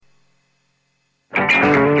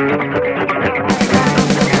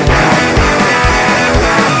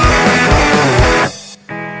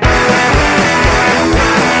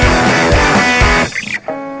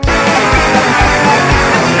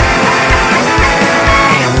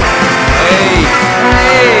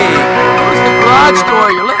garage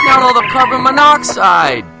door. You're letting out all the carbon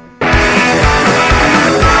monoxide.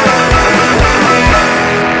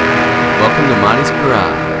 Welcome to Mottey's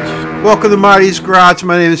Garage. Welcome to Mottey's Garage.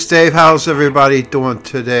 My name is Dave. How's everybody doing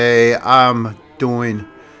today? I'm doing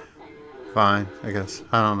fine, I guess.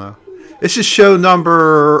 I don't know. This is show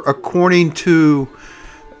number, according to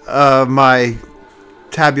my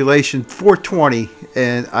tabulation, 420.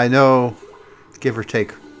 And I know, give or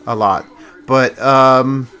take a lot. But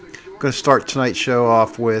I'm going to start tonight's show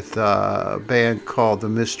off with a band called The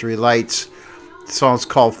Mystery Lights. The song's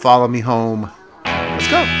called Follow Me Home. Let's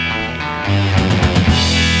go.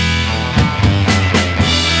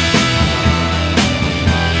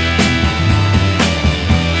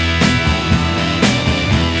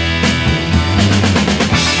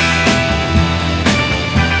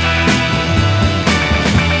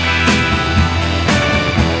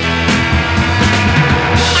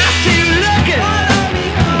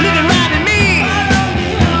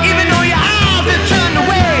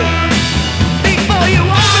 Before you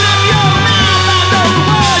open up your mouth, I know the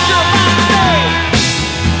word.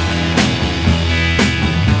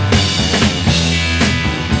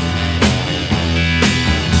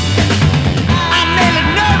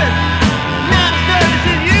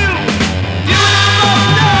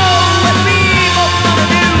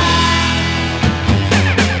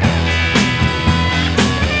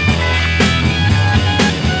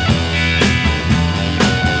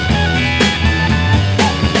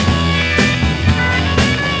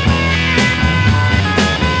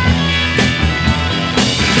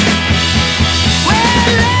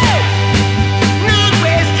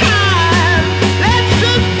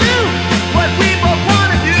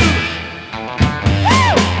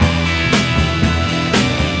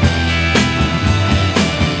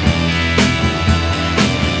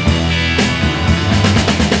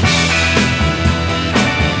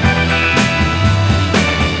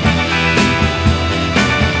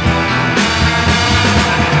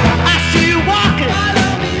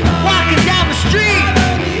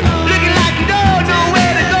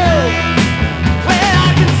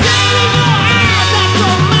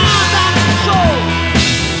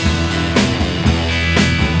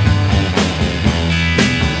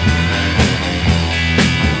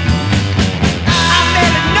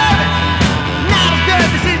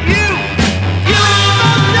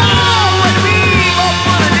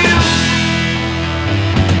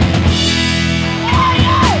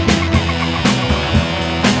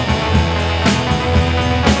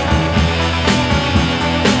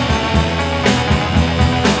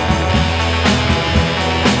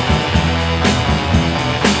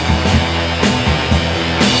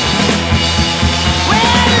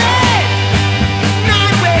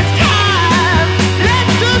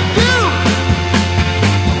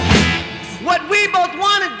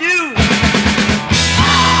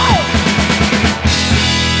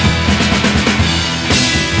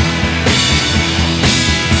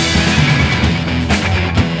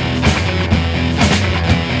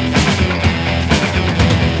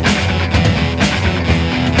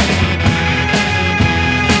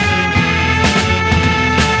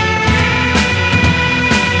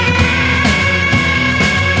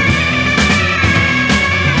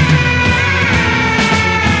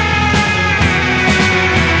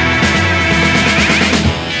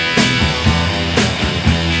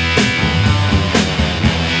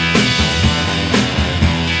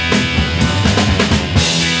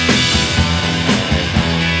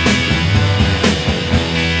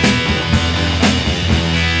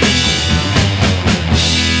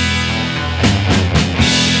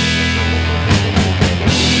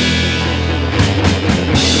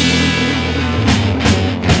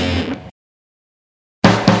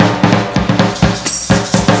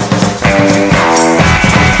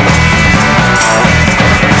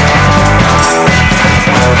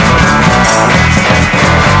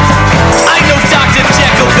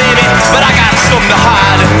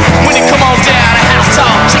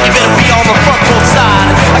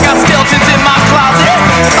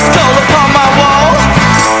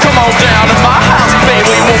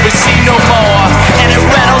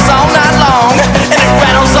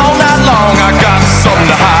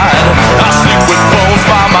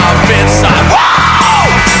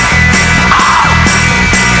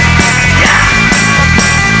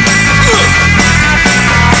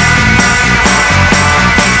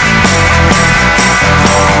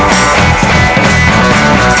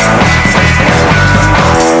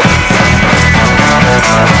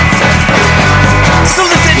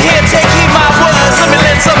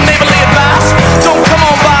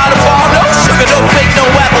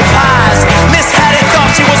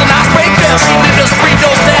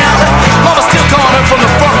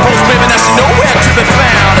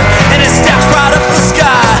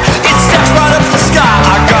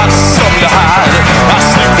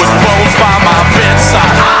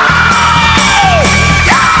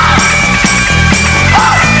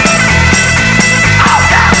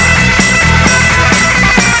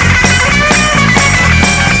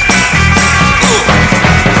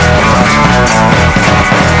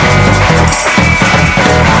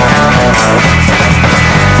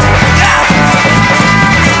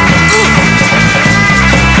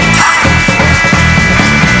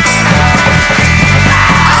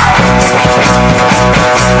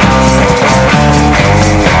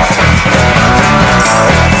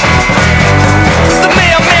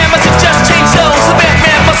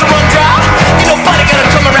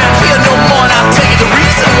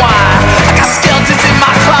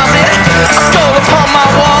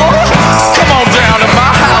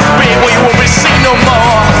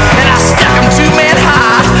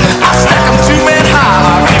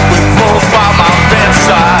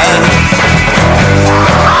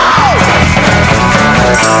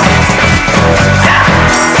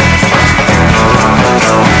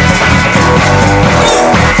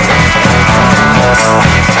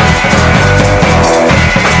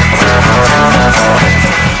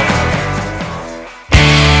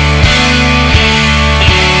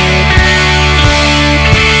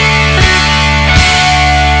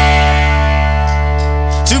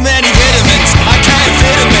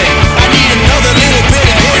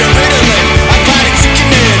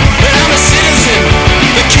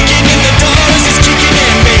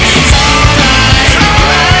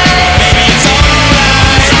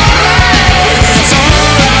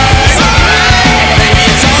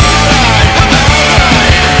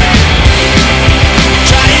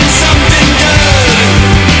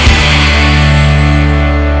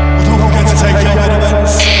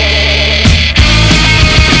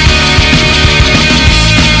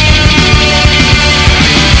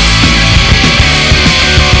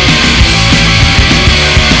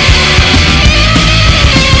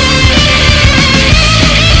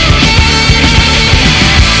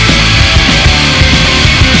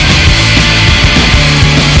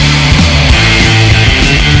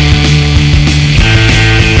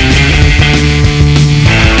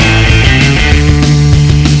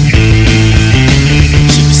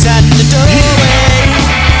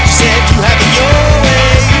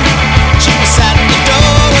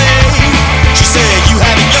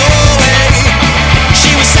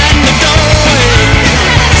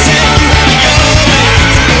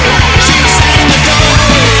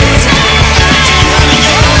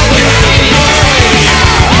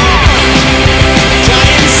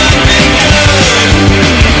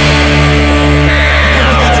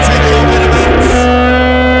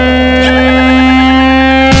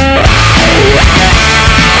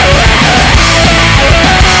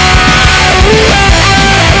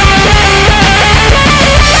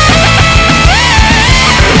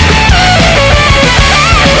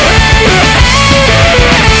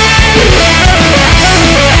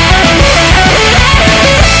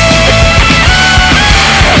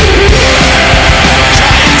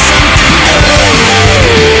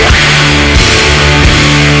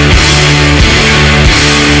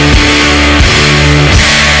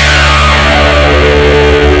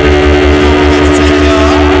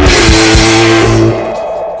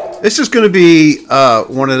 This is going to be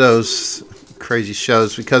one of those crazy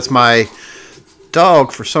shows because my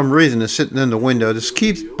dog, for some reason, is sitting in the window. Just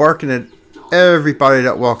keeps barking at everybody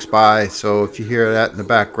that walks by. So if you hear that in the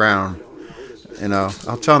background,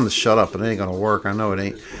 I'll tell him to shut up, but it ain't going to work. I know it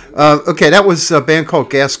ain't. Okay, that was a band called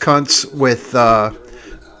Gas Cunts with a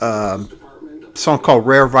song called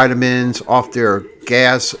Rare Vitamins off their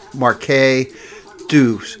Gas Marquee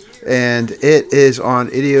Deuce. And it is on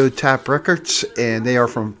Idiotap Records, and they are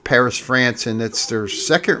from Paris, France, and it's their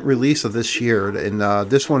second release of this year, and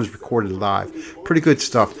this one is recorded live. Pretty good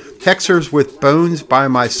stuff. Hexers with Bones by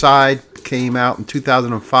My Side came out in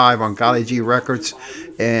 2005 on Golly G Records,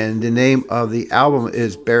 and the name of the album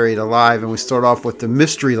is Buried Alive, and we start off with the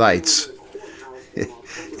Mystery Lights.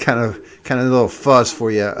 kind of a little fuzz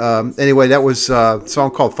for you. Anyway, that was a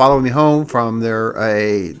song called Follow Me Home from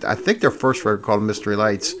I think their first record called Mystery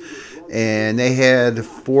Lights. And they had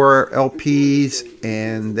 4 LPs,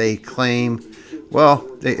 and they claim, well,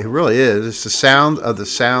 it really is. It's the sound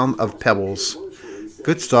of Pebbles.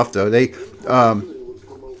 Good stuff, though. They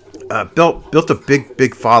built a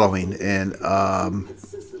big following, and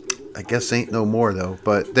I guess ain't no more, though.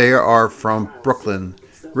 But they are from Brooklyn,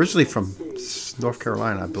 originally from North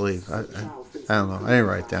Carolina, I believe. I don't know. I didn't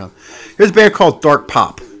write it down. Here's a band called Dark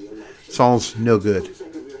Pop. The song's no good.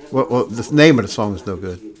 Well, the name of the song is no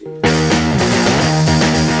good.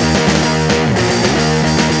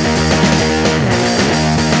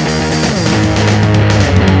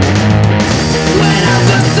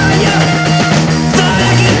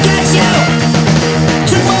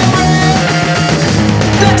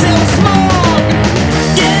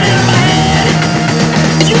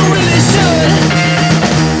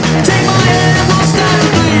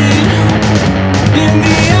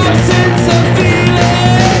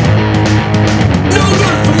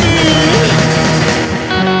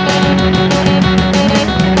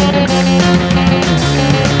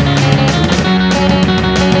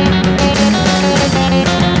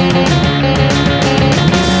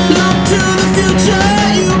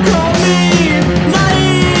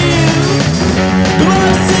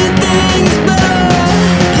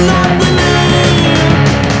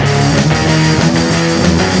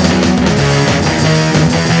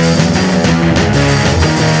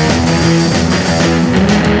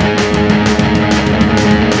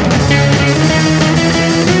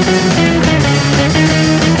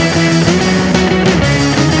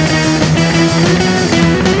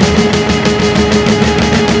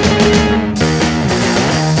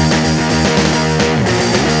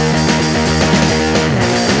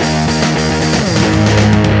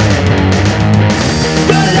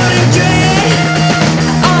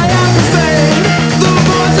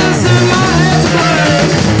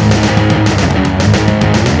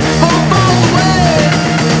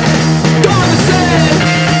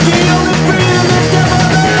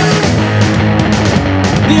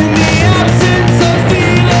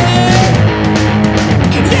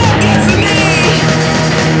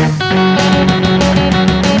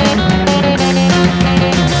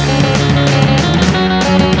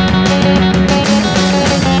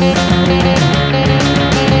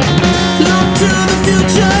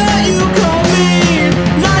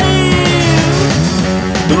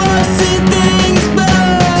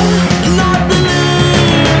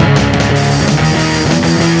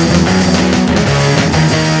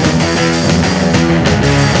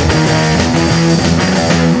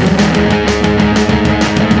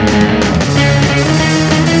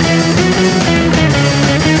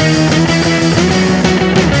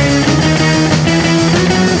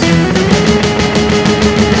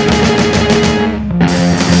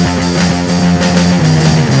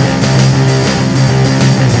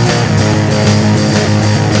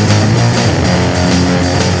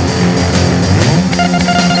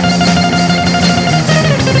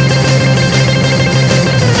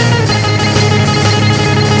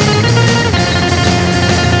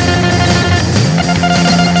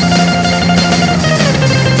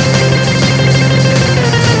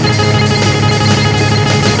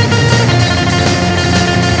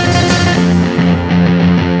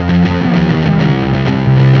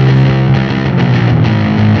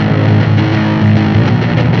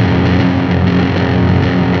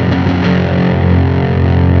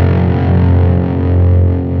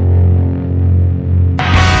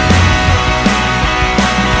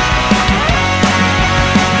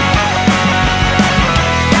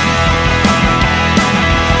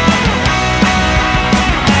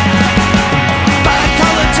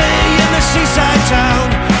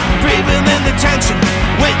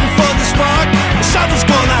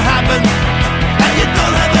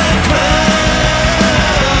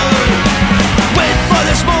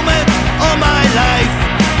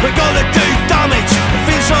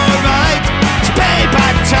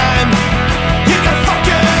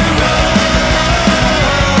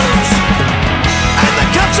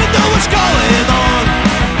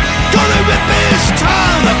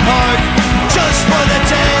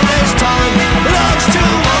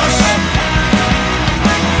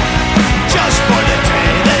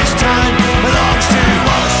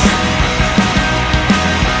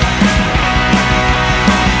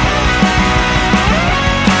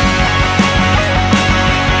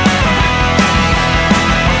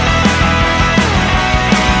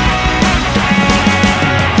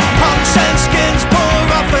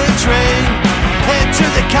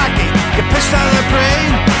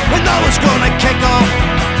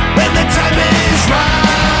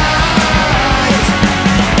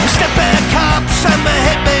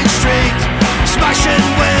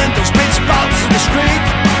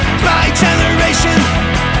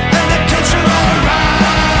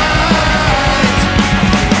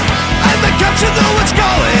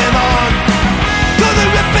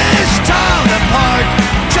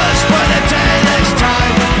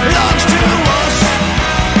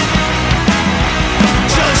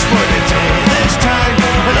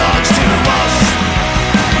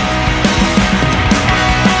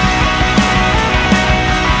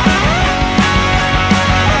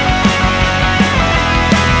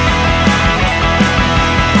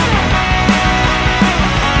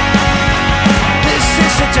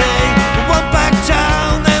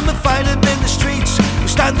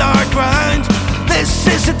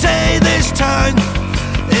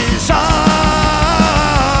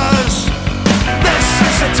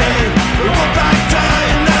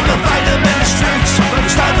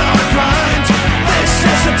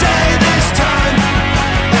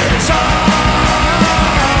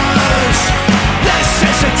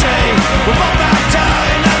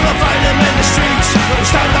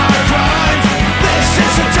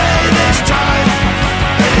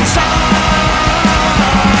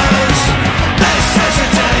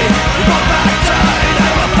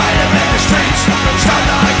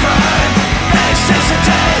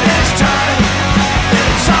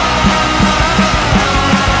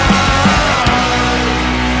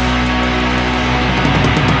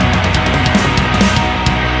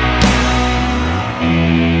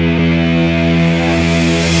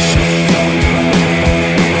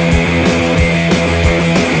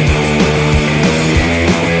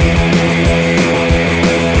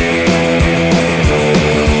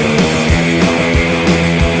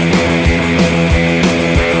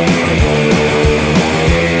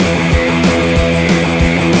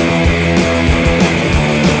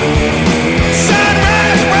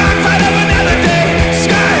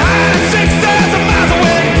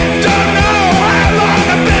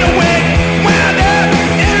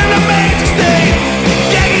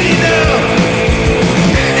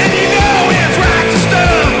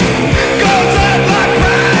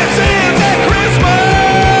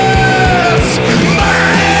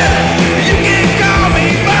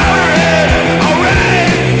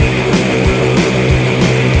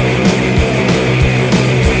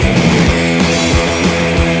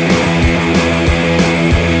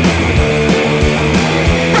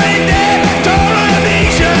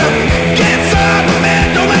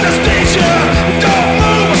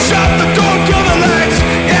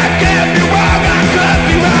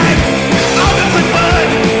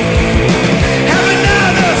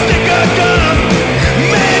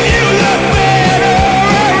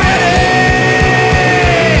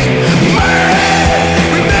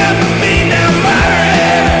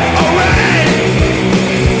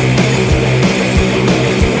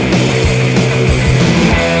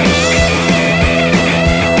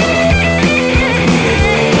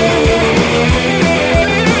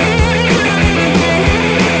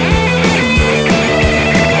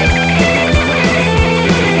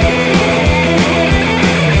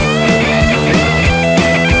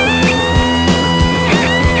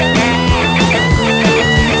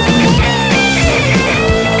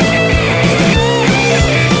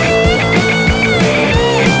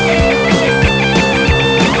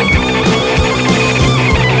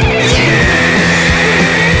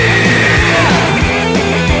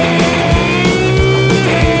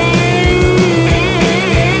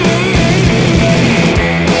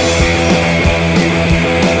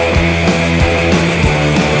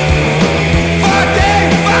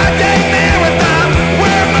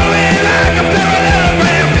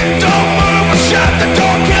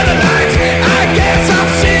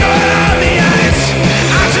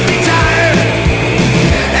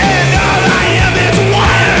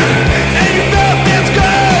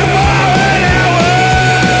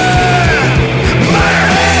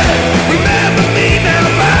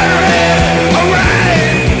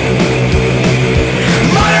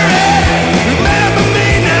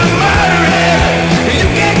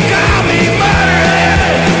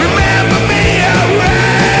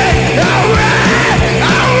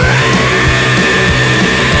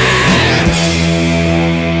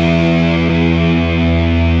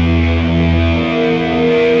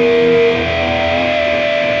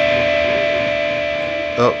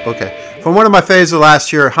 But one of my faves of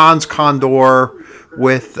last year, Hans Condor,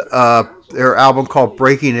 with their album called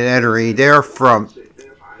Breaking and Entering. They're from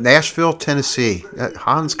Nashville, Tennessee.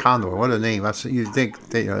 Hans Condor, what a name. You'd think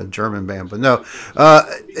they a German band, but no.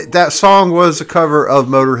 That song was a cover of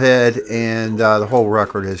Motorhead, and the whole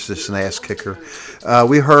record is just an ass kicker.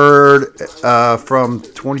 We heard from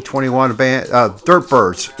 2021 a band, Dirt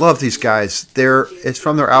Birds. Love these guys. It's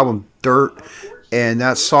from their album Dirt, and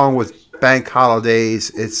that song was Bank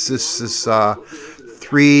Holidays. It's just this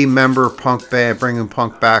 3-member punk band bringing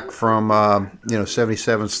punk back from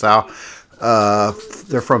 77 style.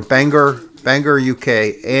 They're from Bangor, UK,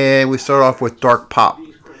 and we start off with Dark Pop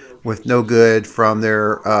with No Good from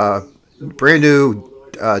their brand new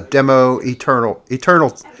demo Eternal,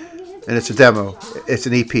 and it's a demo. It's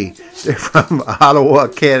an EP. They're from Ottawa,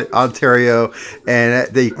 Ontario,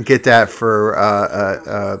 and you can get that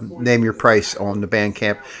for Name Your Price on the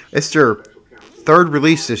Bandcamp. It's their 3rd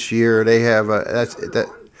release this year. They have a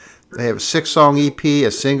 6-song EP, a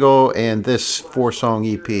single, and this 4-song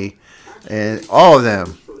EP. And all of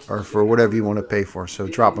them are for whatever you want to pay for. So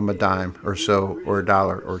drop them a dime or so, or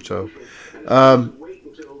 $1 or so. It's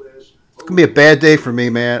going to be a bad day for me,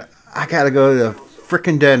 man. I got to go to the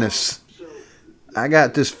frickin' dentist. I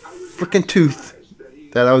got this frickin' tooth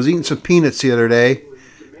that I was eating some peanuts the other day.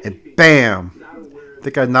 And bam. I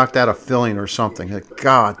think I knocked out a filling or something. Like,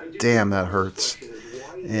 God damn, that hurts.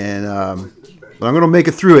 And but I'm going to make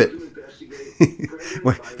it through it.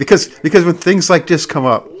 because when things like this come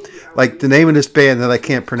up, like the name of this band that I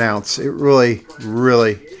can't pronounce, it really,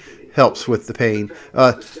 really helps with the pain.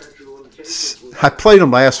 I played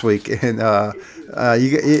them last week, and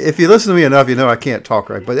if you listen to me enough, you know I can't talk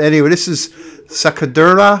right. But anyway, this is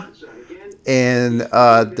Sakadurna, and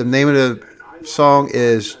the name of the song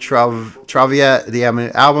is Traviat. The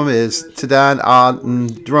album is Tidan on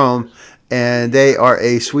Drum, and they are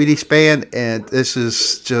a Swedish band, and this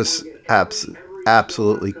is just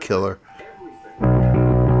absolutely killer.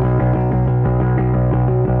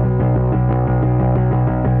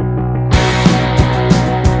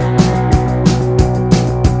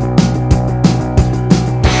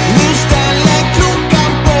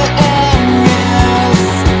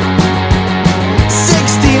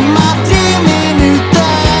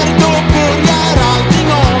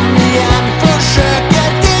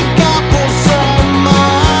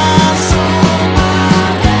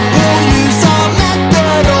 På ljusa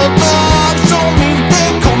nätter och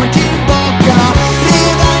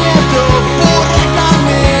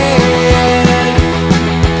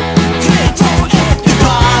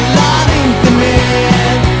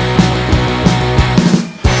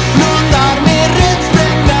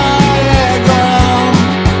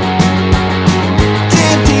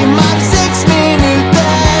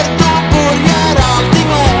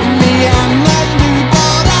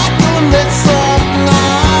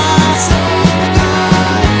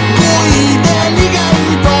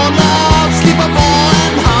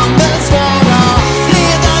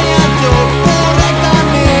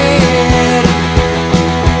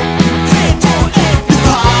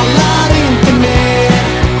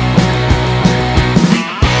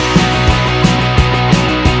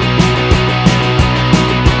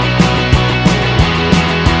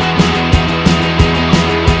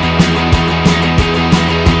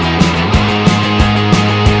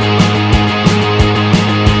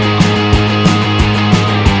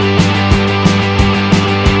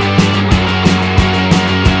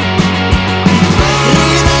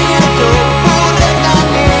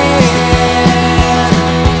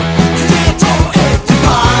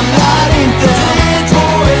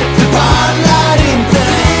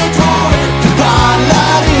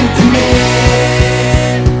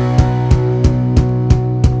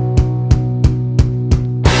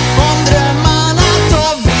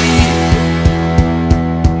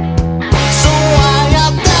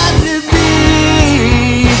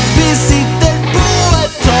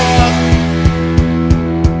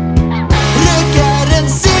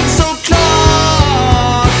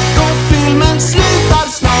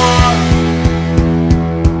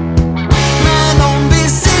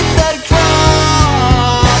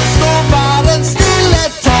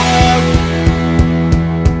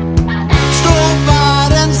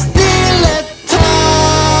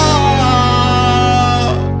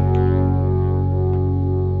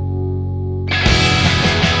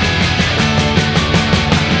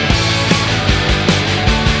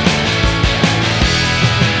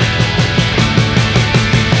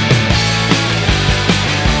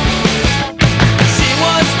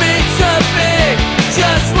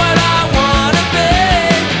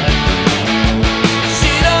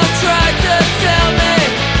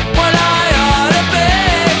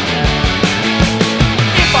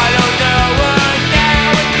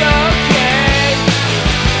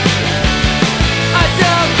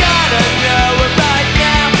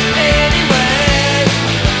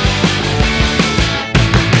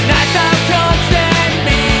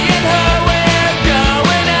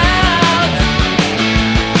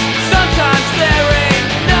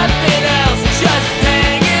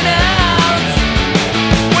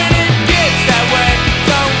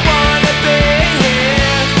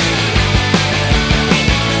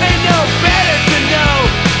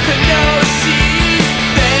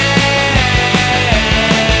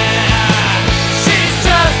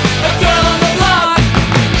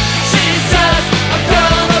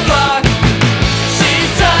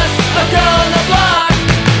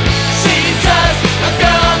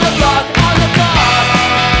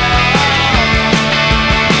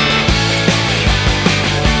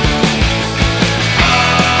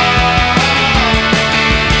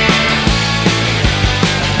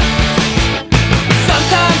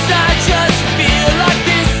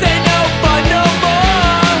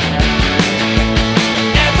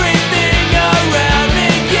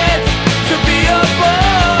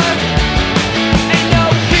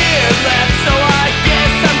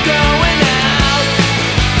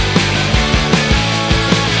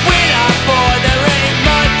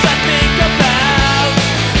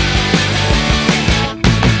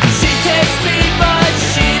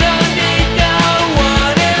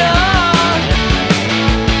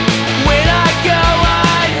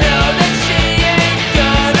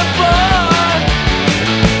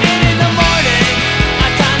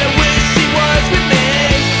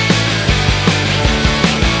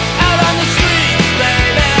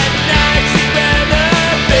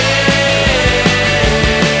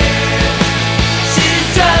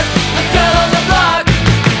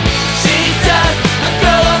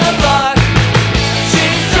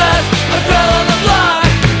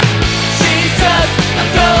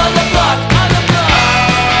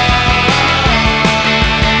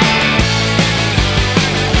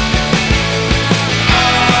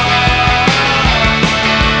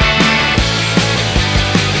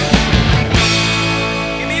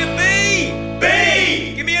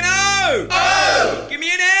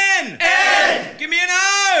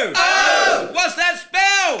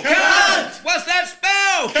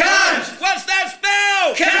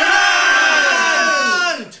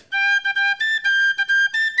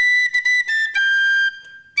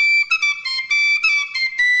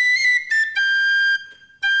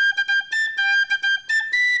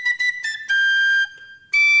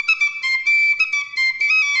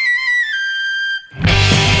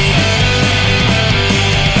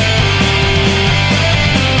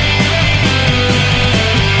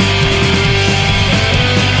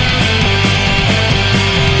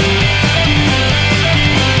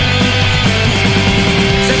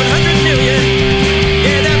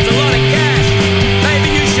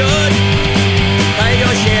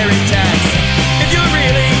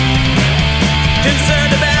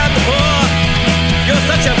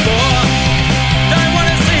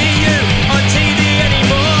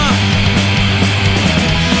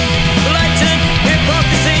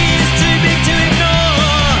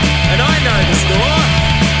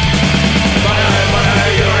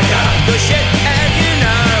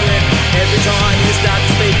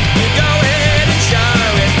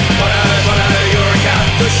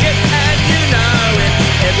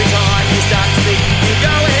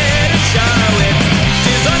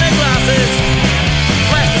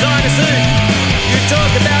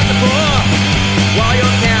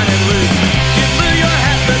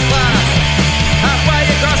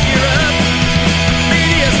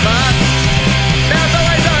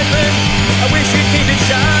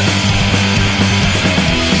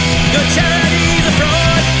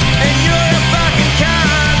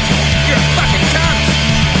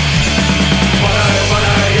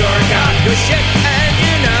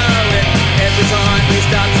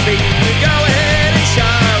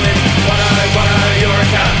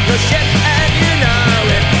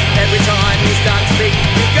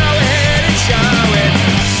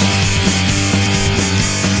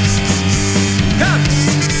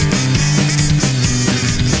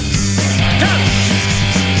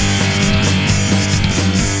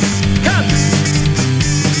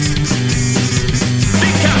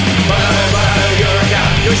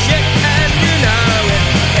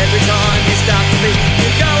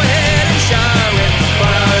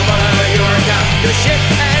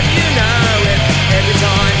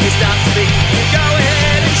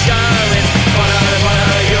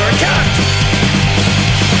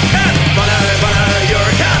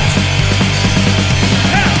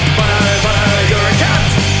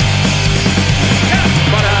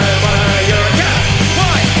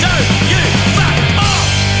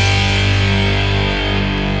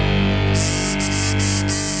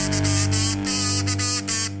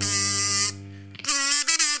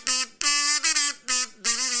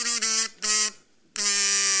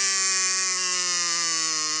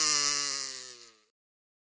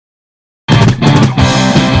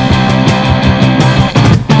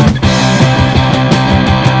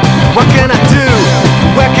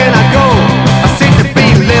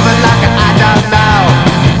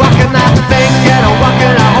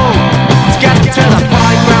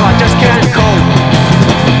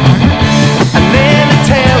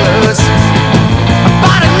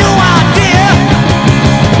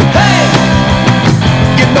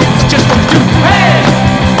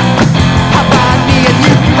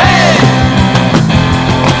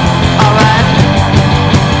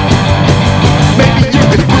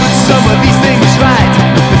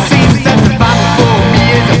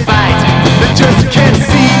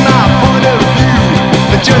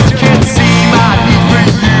just can't see my need for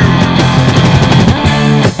you.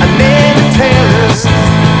 And then it tells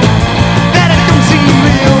that it don't seem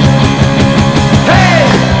real. Hey,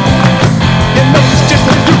 you know it's just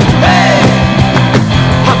a fool. Hey,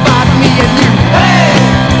 how about me and you? Hey,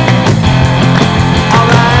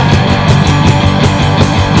 alright.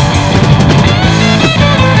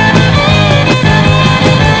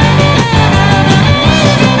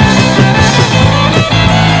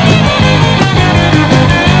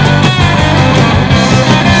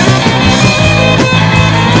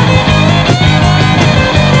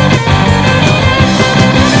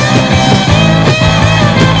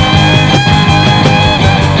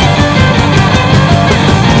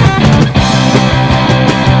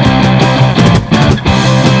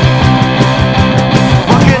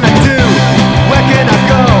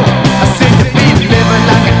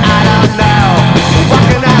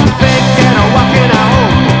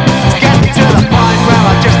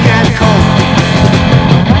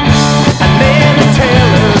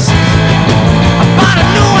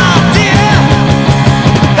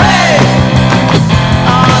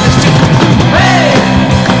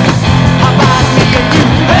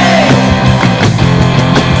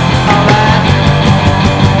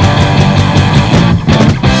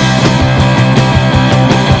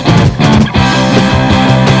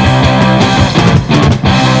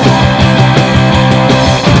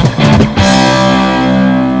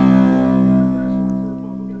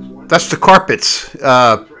 That's the Carpets.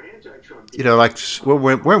 Like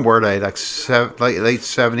when were they? Like late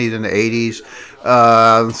 70s and the 80s.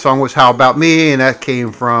 The song was "How About Me," and that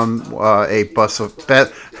came from a Best of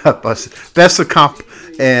Comp,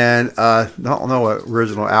 and I don't know what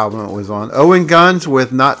original album it was on. Owen Guns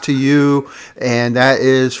with "Not to You," and that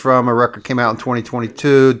is from a record came out in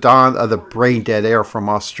 2022. Dawn of the Brain Dead. They are from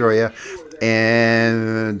Australia,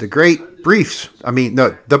 and the Great Briefs.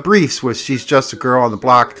 The Briefs was "She's Just a Girl on the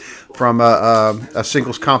Block" from a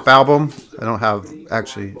Singles Comp album. I don't have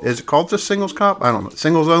actually. Is it called just Singles Comp? I don't know.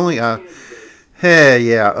 Singles only. Hey,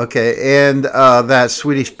 yeah, okay. And that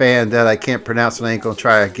Swedish band that I can't pronounce and I ain't gonna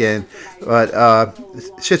try again. But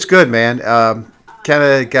shit's good, man. Kind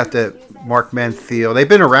of got the Mark Men feel. They've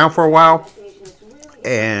been around for a while,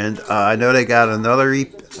 and I know they got another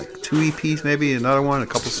like 2 EPs, maybe another one, a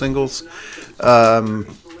couple singles.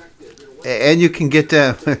 And you can get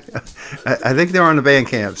them. I think they're on the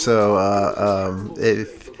Bandcamp. So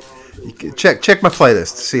if you can check my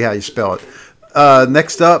playlist to see how you spell it.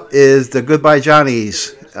 Next up is the Goodbye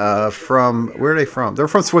Johnnies. From where are they from? They're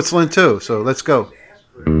from Switzerland too. So let's go.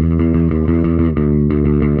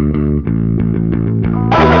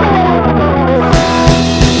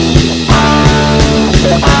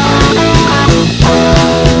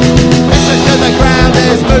 Listen to the ground,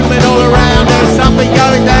 there's movement all around. There's something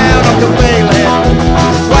going down, I can feel it.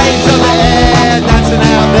 Waves on the air, dancing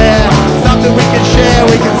out there. Something we can share,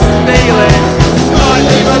 we can steal it.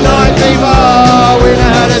 Night fever, we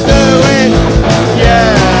know how to do it.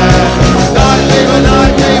 Yeah. Night fever,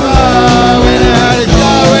 we know how to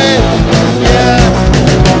show it.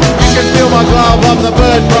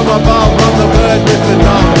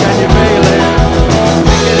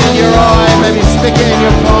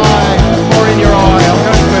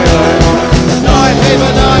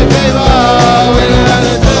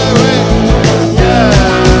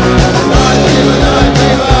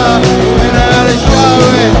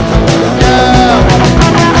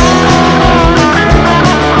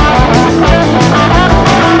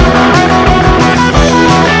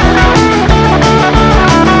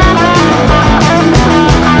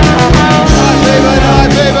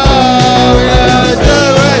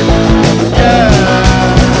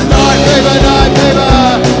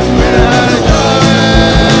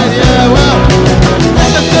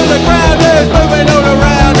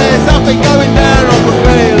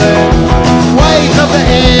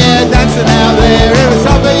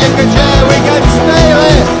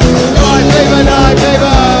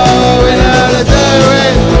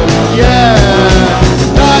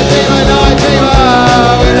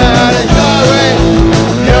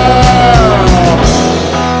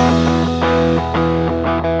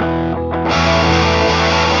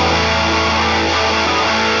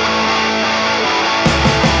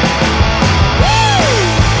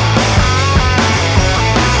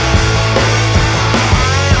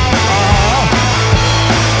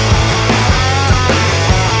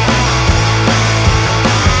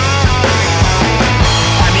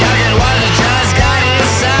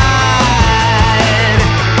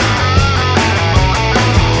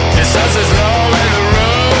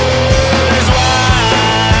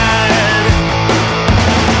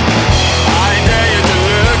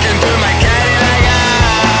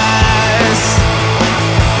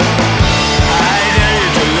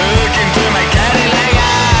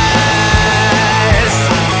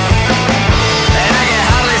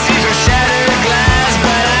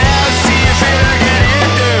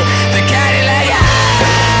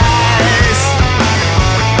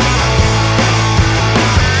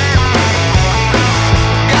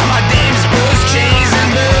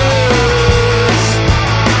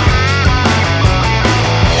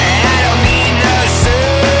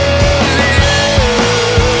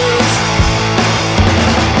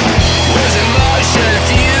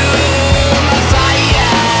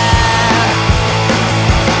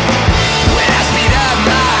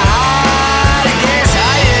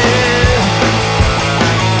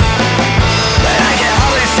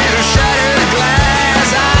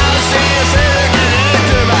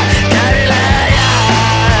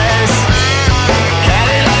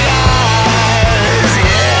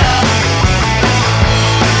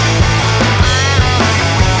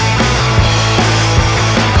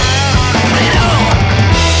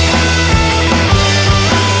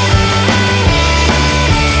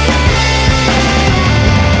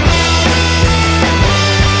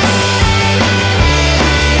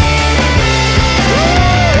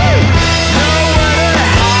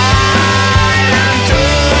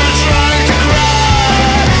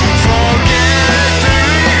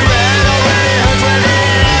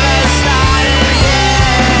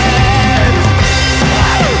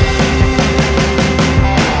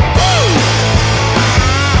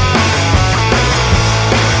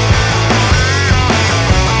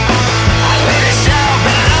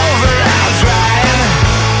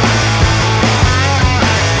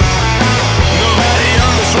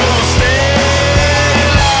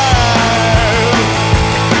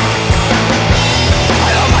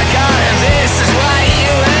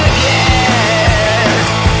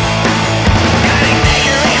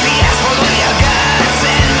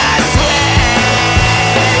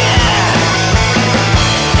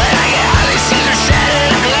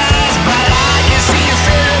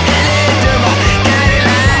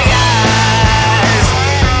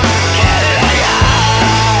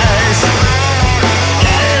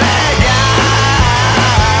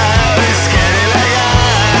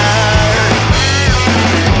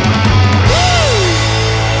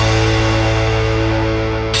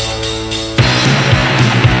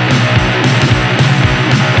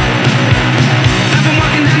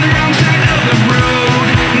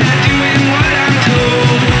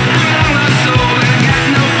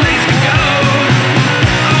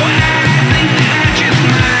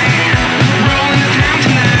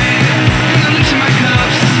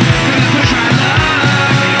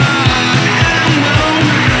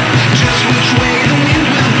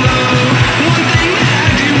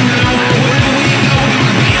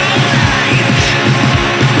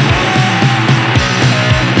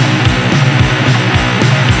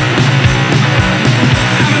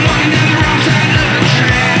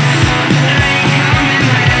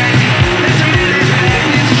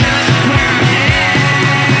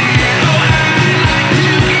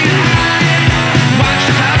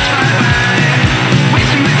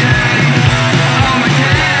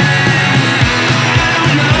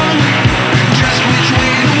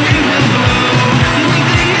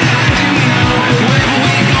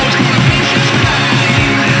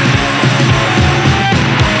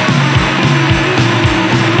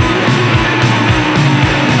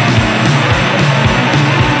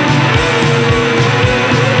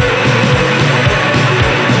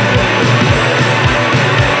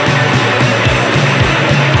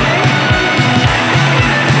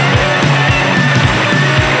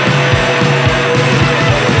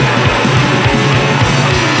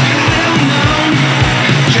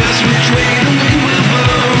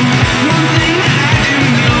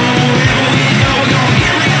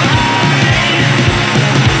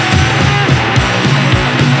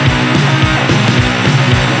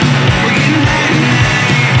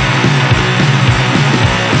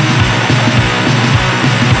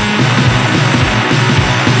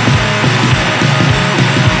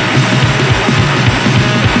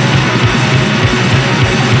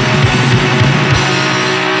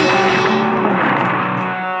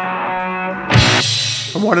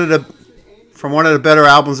 one of the better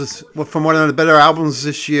albums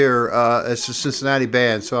this year. It's the Cincinnati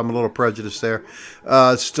band, so I'm a little prejudiced there.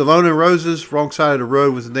 Stallone and Roses, Wrong Side of the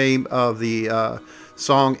Road was the name of the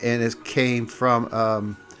song, and it came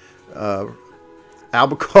from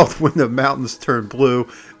album called When the Mountains Turn Blue.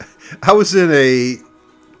 I was in a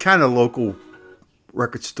kind of local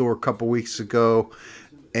record store a couple weeks ago,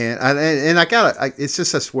 and I got it. It's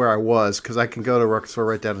just that's where I was, because I can go to a record store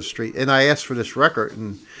right down the street, and I asked for this record,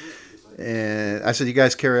 and I said, "You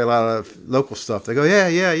guys carry a lot of local stuff?" They go,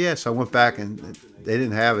 "Yeah." So I went back, and they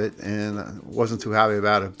didn't have it, and I wasn't too happy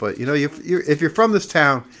about it. But if you're from this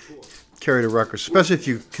town, carry the records, especially if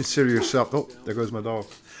you consider yourself. Oh, there goes my dog.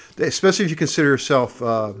 Especially if you consider yourself,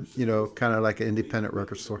 kind of like an independent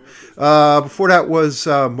record store. Before that was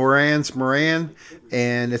Moran,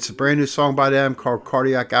 and it's a brand new song by them called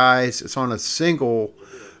Cardiac Eyes. It's on a single,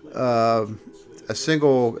 and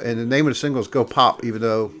the name of the single is Go Pop, even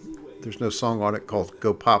though there's no song on it called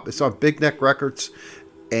Go Pop. It's on Big Neck Records,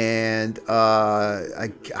 and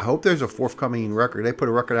I hope there's a forthcoming record. They put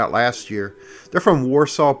a record out last year. They're from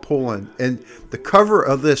Warsaw, Poland, and the cover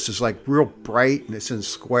of this is like real bright, and it's in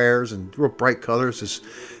squares and real bright colors.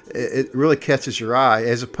 It really catches your eye,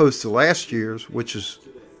 as opposed to last year's, which is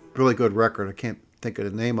a really good record. I can't think of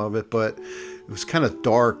the name of it, but it was kind of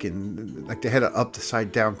dark, and like they had an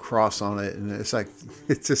upside down cross on it, and it's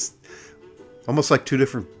just almost like two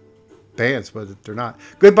different bands, but they're not.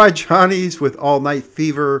 Goodbye Johnny's with All Night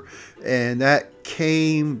Fever, and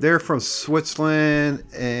they're from Switzerland,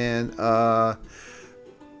 and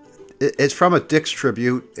it's from a Dick's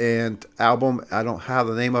tribute and album. I don't have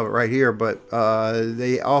the name of it right here, but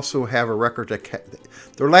they also have a record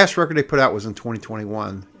their last record they put out was in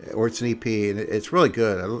 2021, or it's an EP, and it's really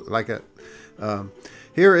good. I like it.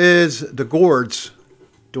 Here is the Gourds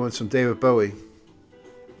doing some David Bowie.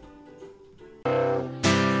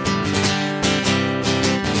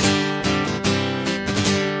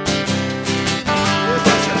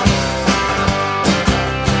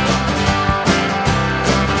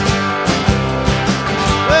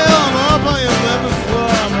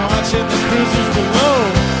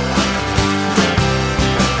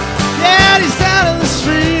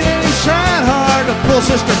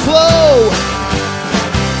 Sister Flo.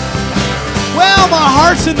 Well, my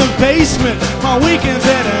heart's in the basement, my weekend's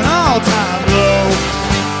at an all-time low.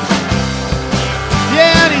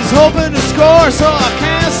 Yeah, and he's hoping to score, so I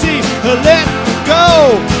can't see her letting it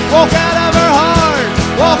go. Walk out of her heart,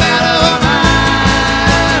 walk out of her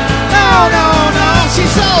mind. No,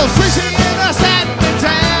 she's so swishy in her satin and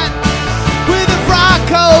tan, with a frock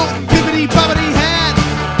coat and bibbity-bobbity hat.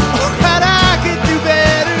 Oh, God, I could do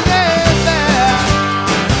better than that.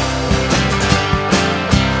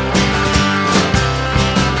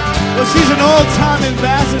 Well, she's an old-time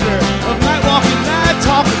ambassador of night walking, night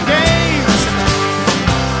talking games.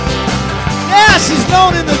 Yeah, she's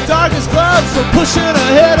known in the darkest clubs for pushing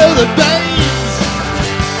ahead of the dames.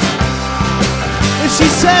 If she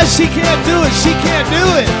says she can't do it, she can't do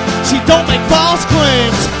it. She don't make false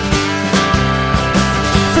claims.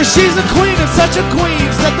 For she's a queen and such a queen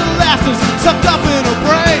that the laughter's sucked up in her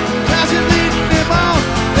brain. Now she's leading him on,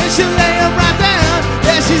 and she'll lay him right down.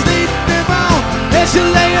 Yeah, she's leading him on, and she'll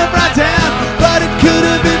lay him right down. But it could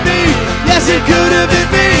have been me, yes it could have been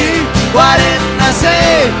me. Why didn't I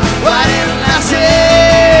say, why didn't I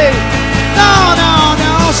say? No,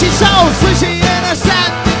 she's so swishy in her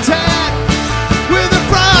satin and tan, with a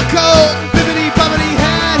frock coat and bibbity-bobbity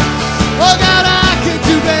hat. Oh God, I could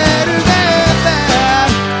do better than that.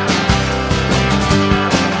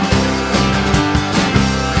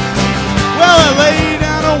 Well, I lay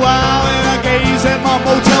down a while and I gaze at my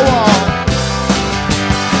motel wall.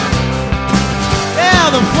 Yeah,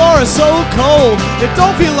 the floor is so cold, it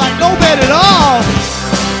don't feel like no bed at all.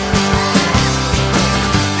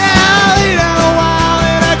 Yeah, I lay down a while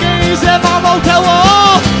and I gaze at my motel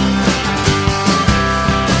wall.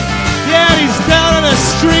 Yeah, he's down in the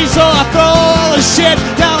street, so I throw all the shit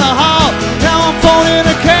down the hall. Now I'm phoning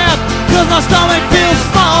a cab, cause my stomach feels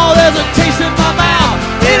small. There's a taste in my mouth,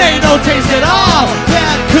 it ain't no taste at all. Yeah,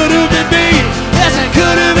 it could have been me, yes it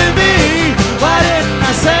could have been me. Why didn't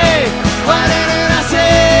I say, why didn't I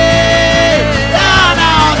say?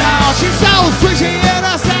 No, she's so swishy in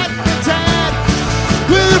her satin and tan,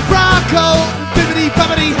 with a frock coat and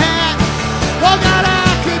bibbity-bobbity hat. Oh God, I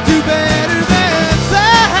could do better than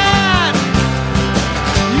that.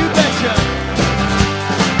 You betcha.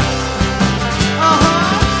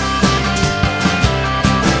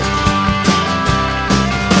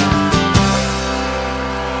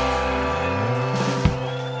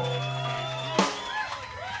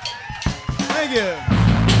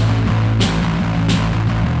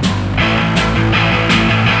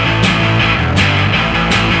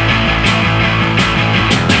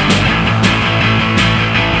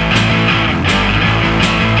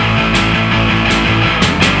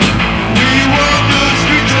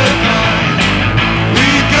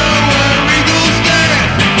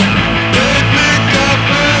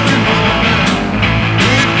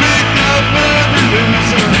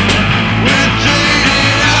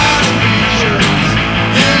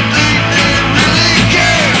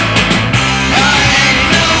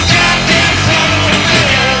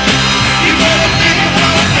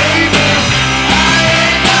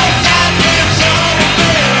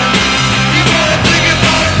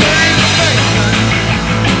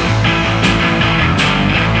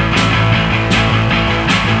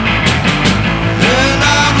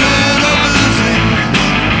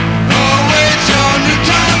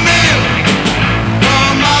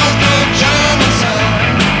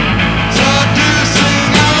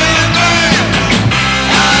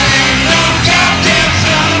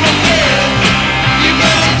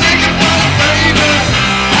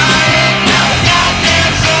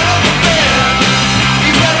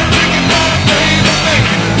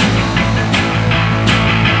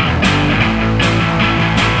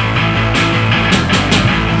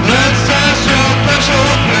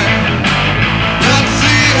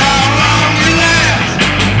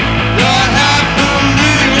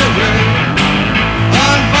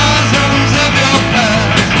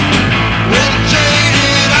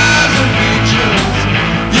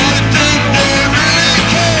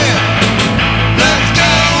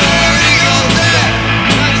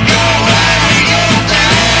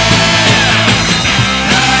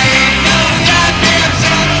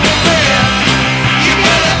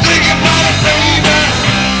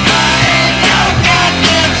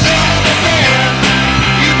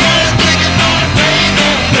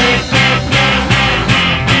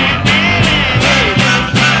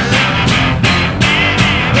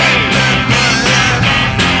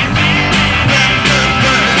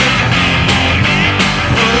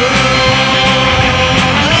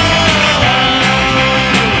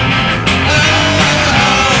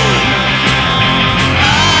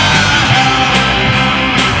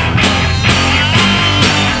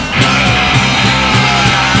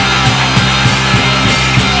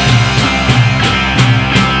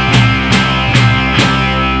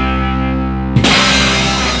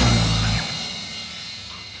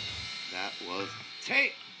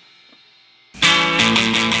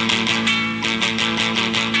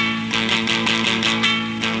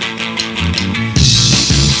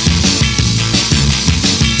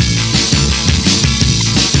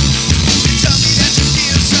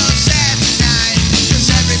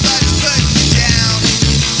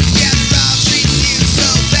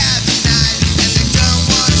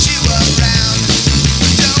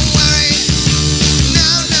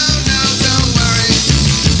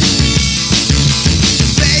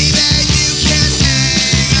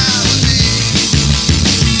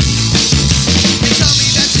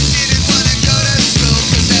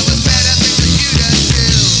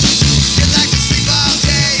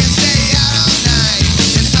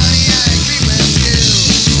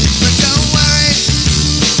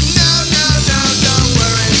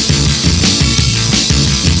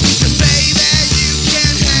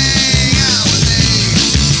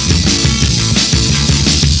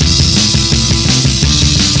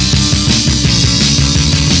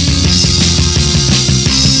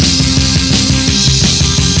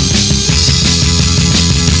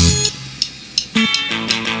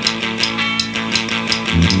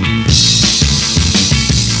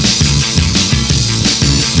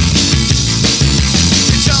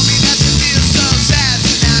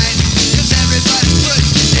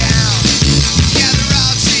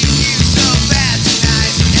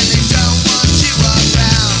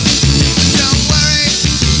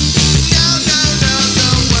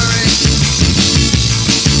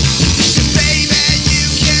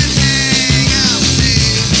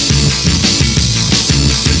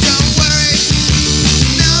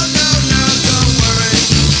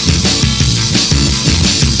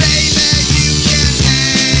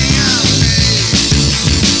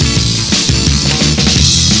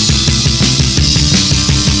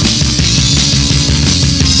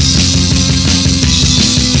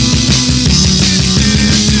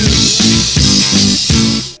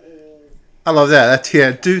 I love that. That's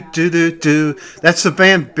do. That's the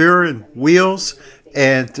band Buren Wheels,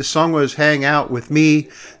 and the song was "Hang Out with Me."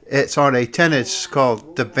 It's on a 10. It's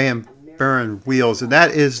called the Van Buren Wheels, and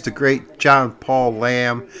that is the great John Paul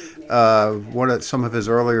Lamb. Some of his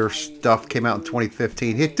earlier stuff came out in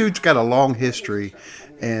 2015. His dude's got a long history,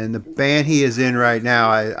 and the band he is in right now,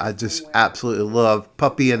 I just absolutely love.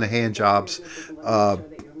 Puppy and the Handjobs.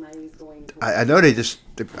 I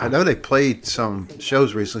know they played some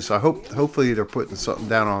shows recently, so hopefully they're putting something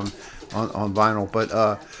down on vinyl. But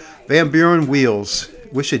Van Buren Wheels,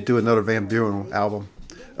 we should do another Van Buren album.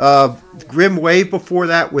 Grim Wave before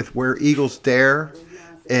that with Where Eagles Dare,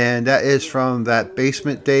 and that is from that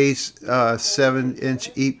Basement Days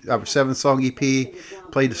 7 song EP.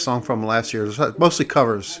 Played the song from last year. It's mostly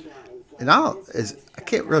covers, and I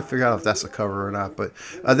can't really figure out if that's a cover or not. But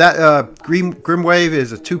that Grim Wave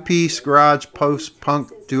is a 2-piece garage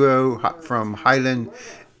post-punk duo from Highland,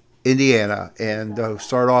 Indiana, and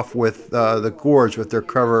start off with the Gorge with their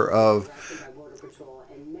cover of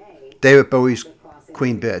David Bowie's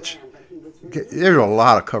Queen Bitch. There's a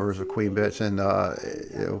lot of covers of Queen Bitch, and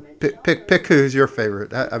pick who's your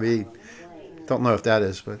favorite. I mean, don't know if that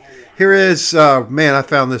is, but here is man. I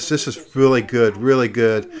found this. This is really good,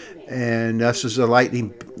 and this is a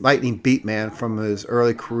Lightning Beat Man from his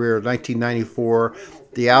early career, 1994.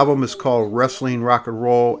 The album is called Wrestling Rock and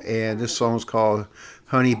Roll, and this song is called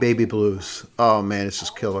Honey Baby Blues. Oh man, this is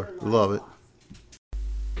killer. Love it.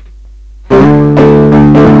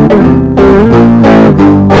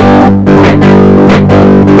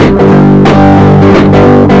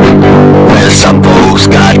 Well, some folks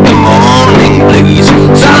got the morning blues,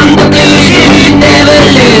 some the blues you never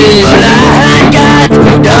lose, but I got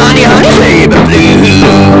the honey baby blues,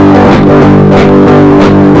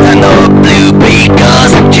 and the blue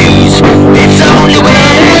because I choose. It's only when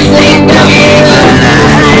I think of you, and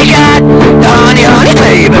I got the honey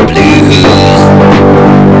baby blues.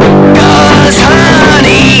 'Cause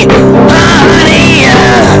honey,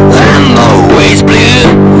 I'm always blue,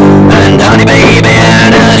 and honey baby,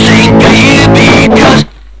 and I think of you because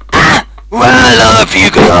I love you.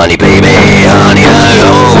 'Cause honey baby, honey, I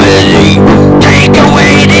always do. Take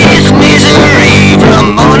away this misery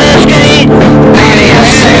from honesty, baby, I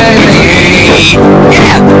set me free.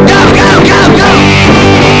 Yeah, go, go, go, go.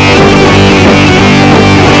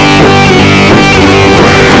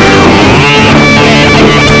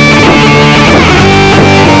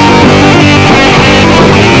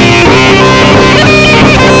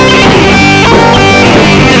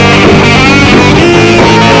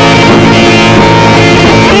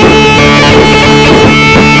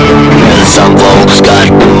 Some folks got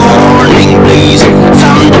the morning blues,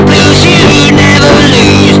 some the blues you never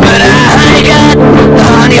lose, but I got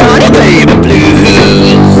the honey baby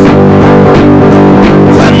blues.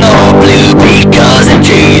 I'm no blue because I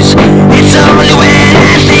choose. It's only when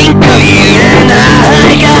I think of you, and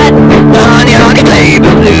I got the honey baby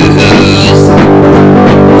blues.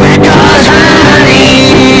 Because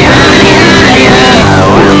honey,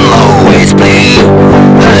 I'm always blue,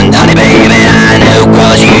 and honey baby, I know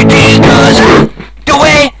 'cause you do. 'Cause the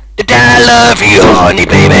way that I love you, honey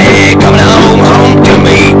baby, coming home to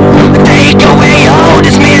me. Take away all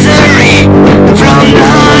this misery from the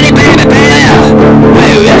honey baby, oh,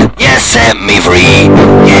 yeah, set me free.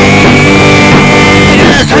 Yeah,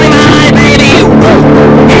 'cause honey my baby,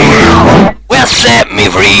 yeah, well set me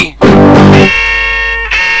free.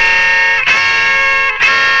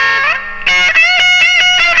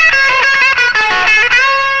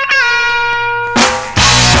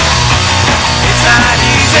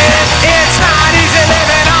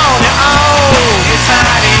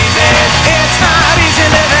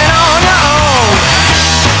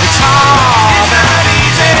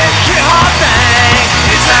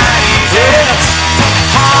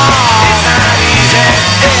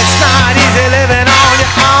 It's not easy living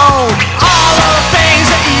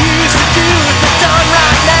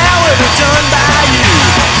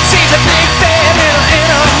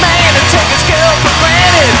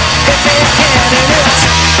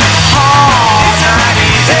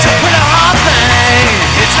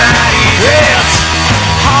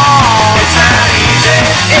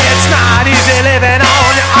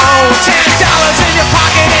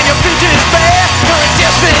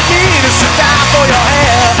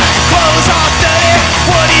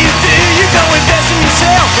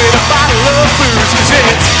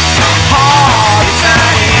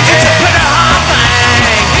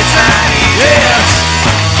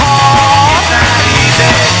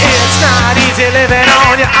you're living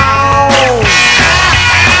on your own.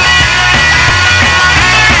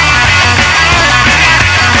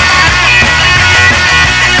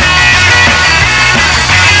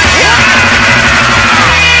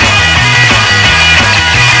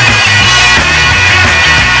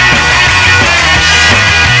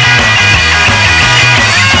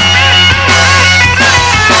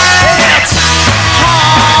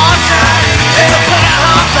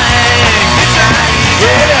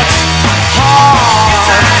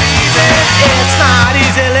 It's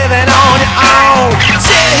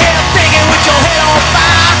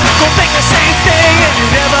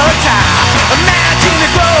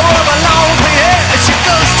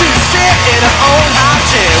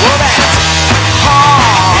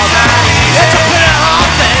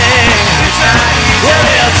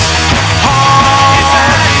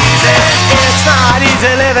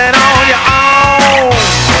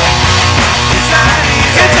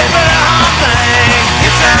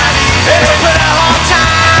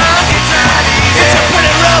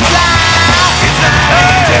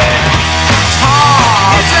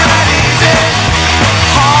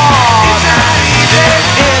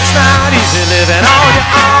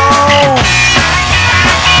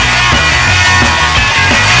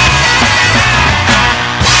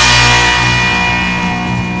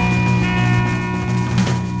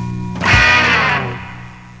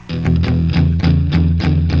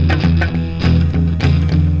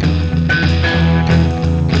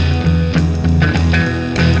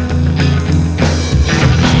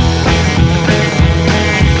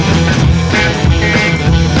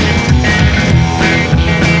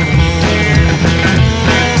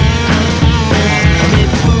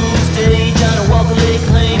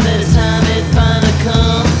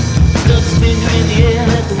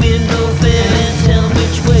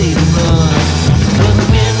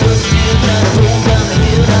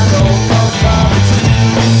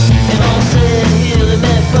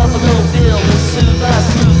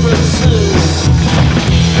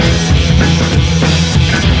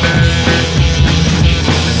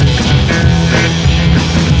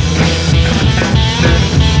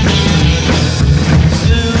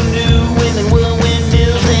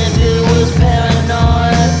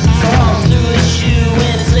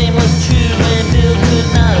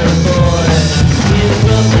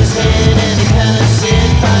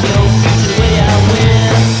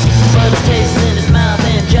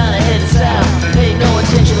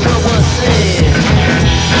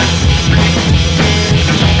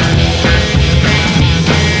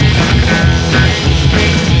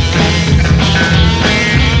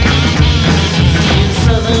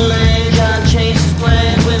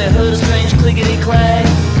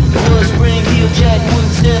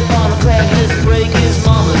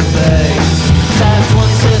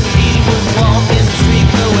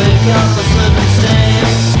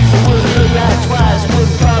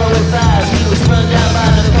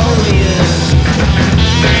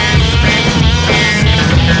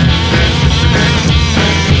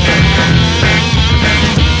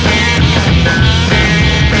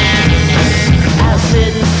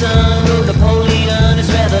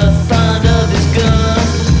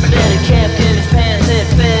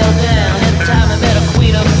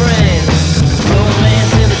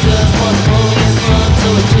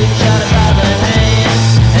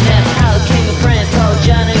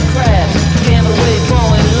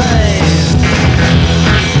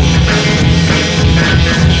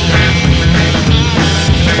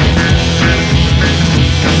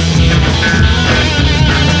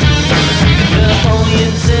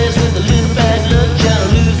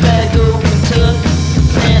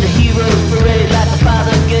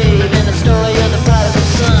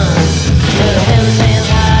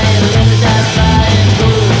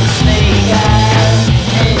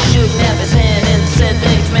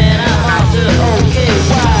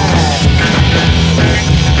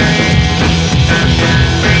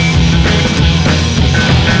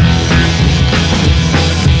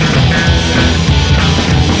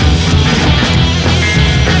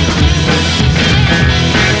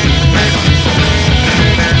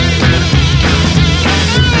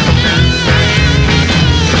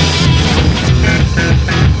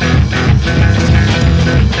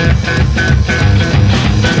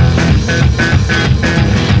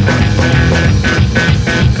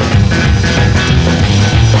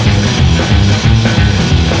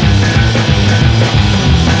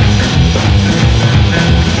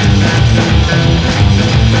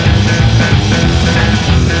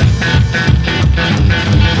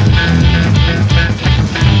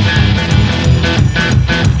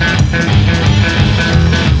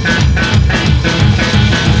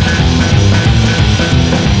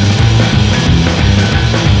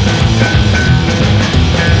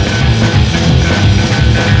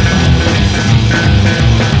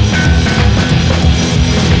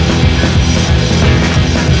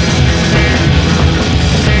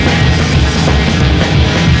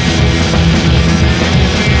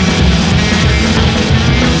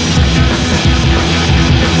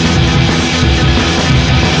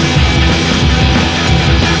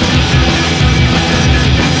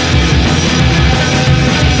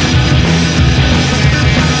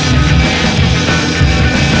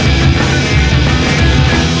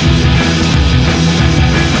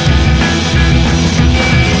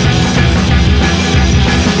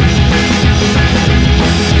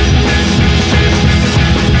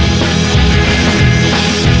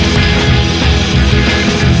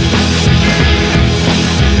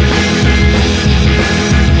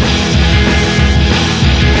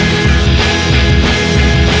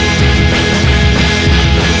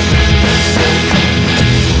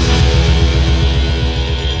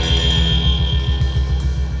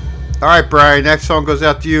All right, Brian, next song goes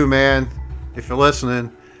out to you, man, if you're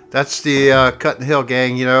listening. That's the Cutting Hill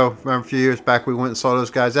Gang, you know. Remember a few years back we went and saw those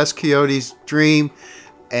guys. That's Coyote's Dream,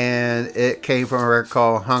 and it came from a record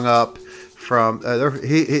called Hung Up from,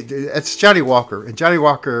 it's Johnny Walker. And Johnny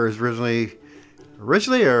Walker is originally,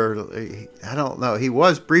 or I don't know, he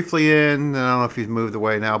was briefly in, I don't know if he's moved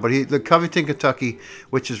away now, but the Covington, Kentucky,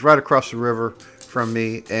 which is right across the river from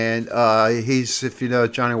me, and he's, if you know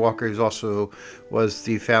Johnny Walker, he's also was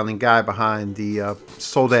the founding guy behind the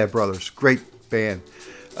Soledad Brothers, great band.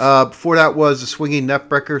 Before that was the Swinging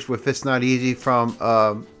Nutbreakers with It's Not Easy from,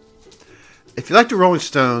 if you like the Rolling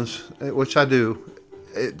Stones, which I do,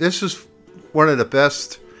 this is one of the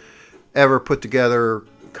best ever put together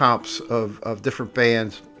comps of different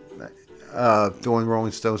bands doing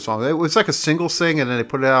Rolling Stones songs. It was like a single thing, and then they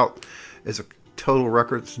put it out as a total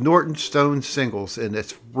record. It's Norton Stone Singles, and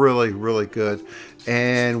it's really, really good.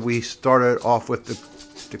 And we started off with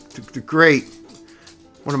the great,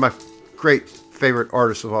 one of my great favorite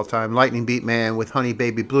artists of all time, Lightning Beat Man with Honey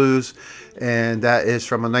Baby Blues, and that is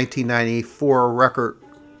from a 1994 record,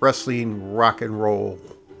 Wrestling Rock and Roll.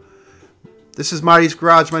 This is Mottey's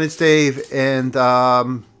Garage. My name's Dave, and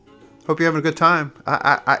hope you're having a good time.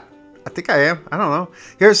 I think I am. I don't know.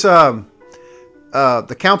 Here's the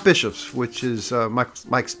Count Bishops, which is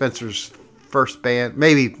Mike Spencer's first band,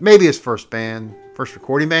 maybe his first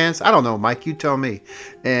recording bands. I don't know, Mike. You tell me.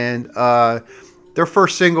 And their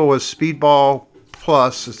first single was Speedball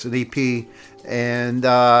Plus. It's an EP, and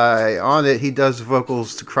on it he does the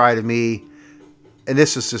vocals to Cry to Me, and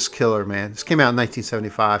this is just killer, man. This came out in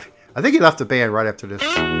 1975. I think he left the band right after this.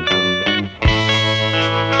 When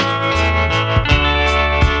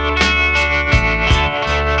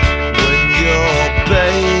your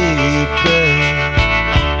baby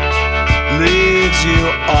leaves you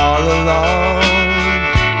all alone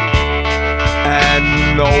and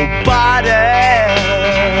nobody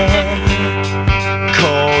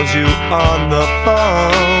calls you on the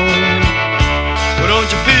phone, well, don't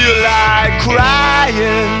you feel like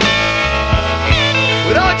crying?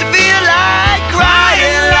 Well, don't you feel like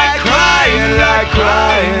crying, like crying, like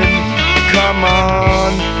crying? Come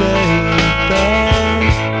on, baby,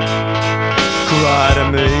 cry to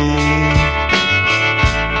me.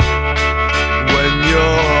 When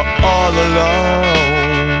you're all alone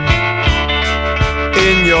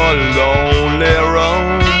in your lonely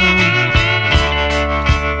room,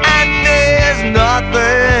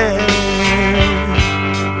 nothing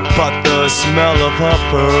but the smell of her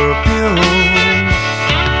perfume.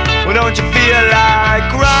 Well, don't you feel like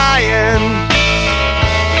crying?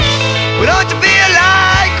 Well, don't you feel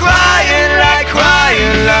like crying, like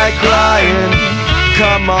crying, like crying?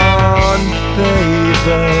 Come on,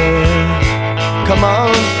 baby, come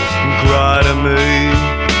on, cry to me.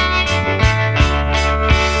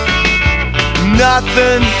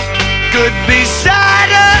 Nothing could be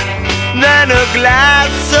sadder than a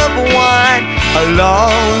glass of wine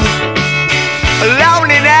alone.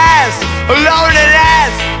 Loneliness,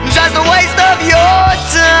 loneliness, just a waste of your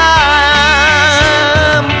time.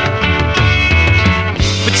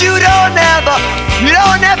 But you don't ever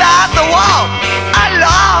have to walk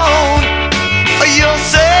alone. You'll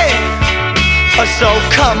say, so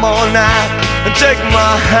come on now and take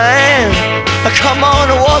my hand. Come on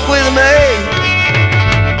and walk with me.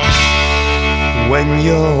 When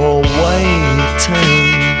you're waiting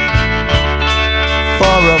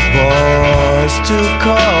for a voice to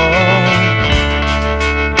call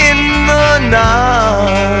in the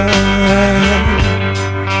night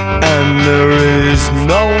and there is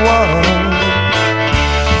no one,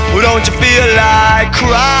 well, don't you feel like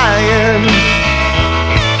crying?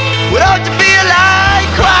 Well, don't you feel like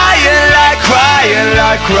crying, like crying,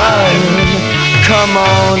 like crying? Come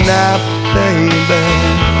on now, baby,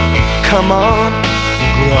 come on,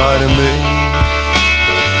 cry to me.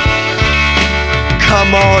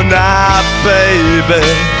 Come on now, baby,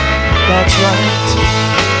 that's right,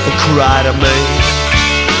 cry to me.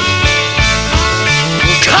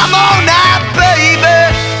 Come on now, baby,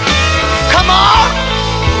 come on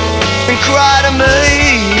and cry to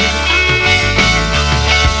me.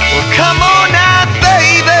 Well, come on now,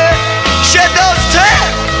 baby, shed those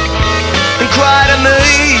tears and cry to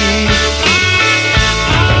me.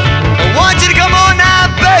 I want you to come on now,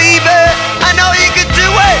 baby, I know you can do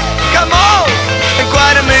it. Come on and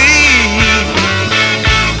cry to me.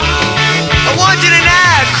 I want you to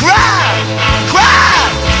now cry,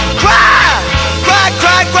 cry, cry, cry,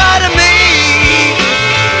 cry, cry to me.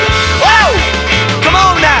 Whoa! Come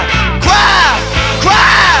on now, cry,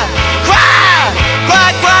 cry, cry,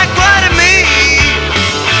 cry, cry, cry to me.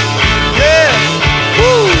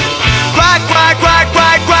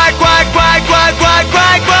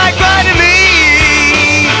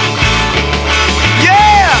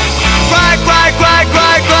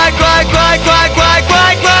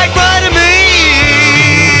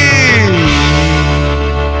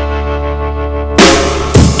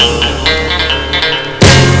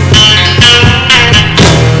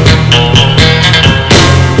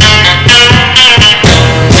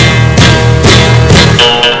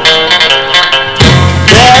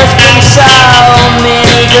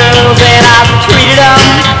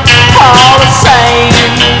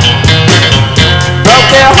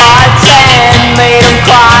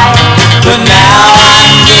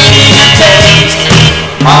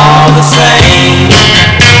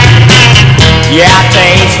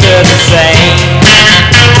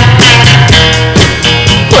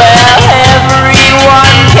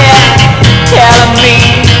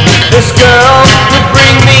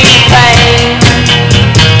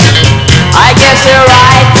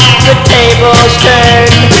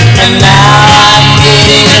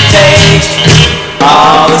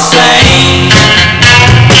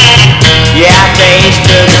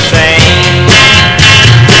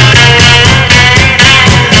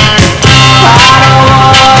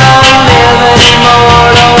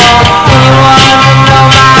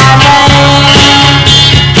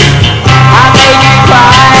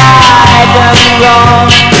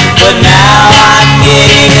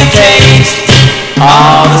 getting a taste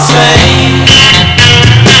all the same.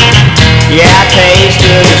 Yeah, taste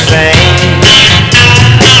of the same.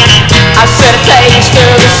 I said a taste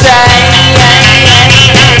of the same.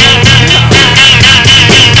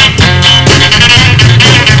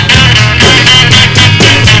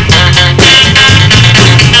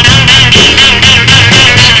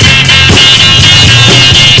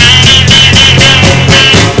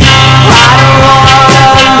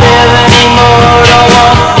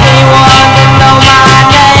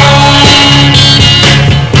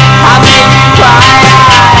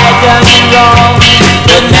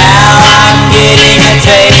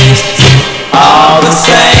 All the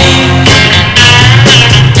same.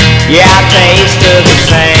 Yeah, taste of the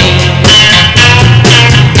same.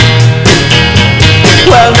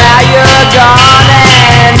 Well, now you're gone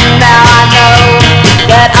and now I know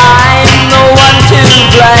that I'm the one to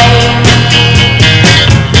blame.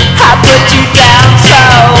 I put you down so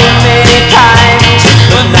many times,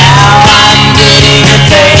 but now I'm getting a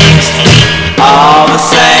taste all the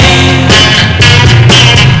same.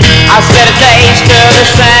 I said a taste of the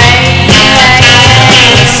same.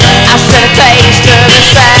 I said a taste of the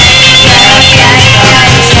same.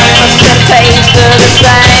 I said a taste of the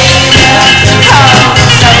same. Oh, I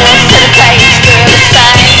said a taste of the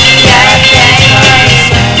same.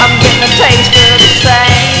 I'm getting a taste of the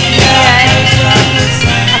same.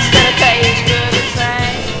 I said a taste of the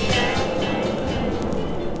same.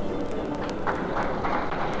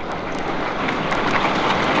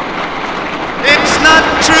 It's not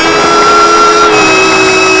true.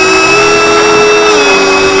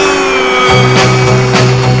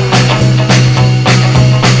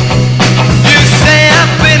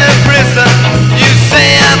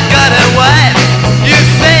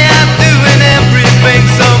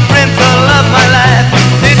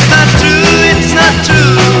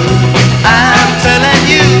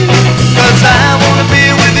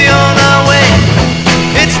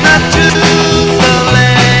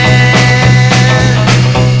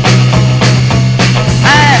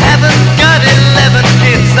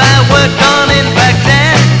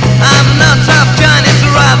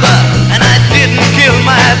 And I didn't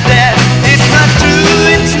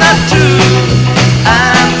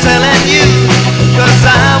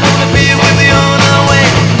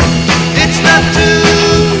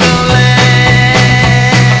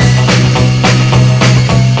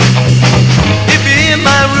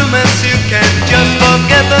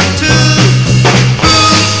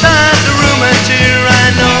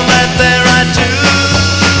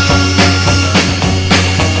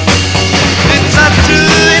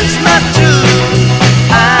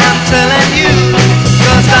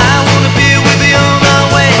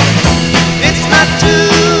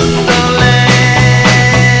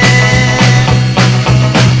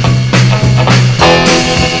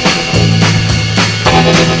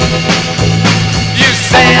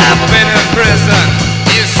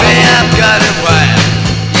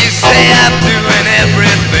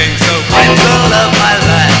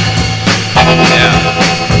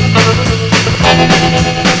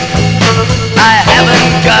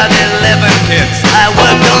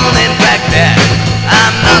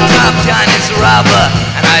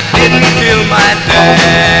kill my dad.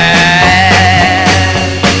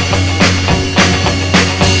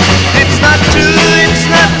 It's not true, it's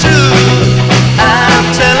not true, I'm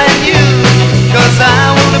telling you, 'cause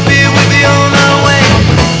I wanna be with you on our way.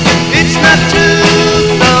 It's not true,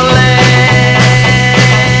 no land.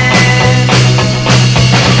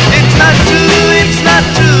 It's not true, it's not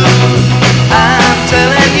true, I'm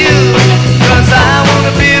telling you, 'cause I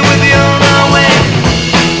wanna be with you on our way.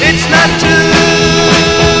 It's not true.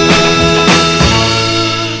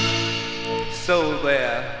 So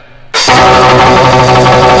there.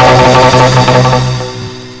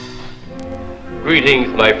 Greetings,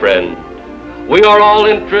 my friend. We are all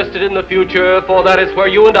interested in the future, for that is where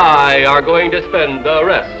you and I are going to spend the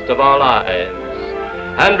rest of our lives.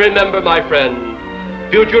 And remember, my friend,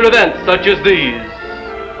 future events such as these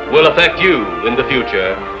will affect you in the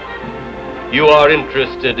future. You are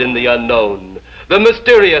interested in the unknown, the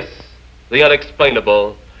mysterious, the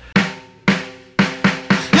unexplainable.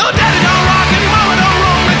 Your daddy don't rock and your mama don't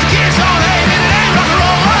roll. If the kids don't hate it, it ain't rock and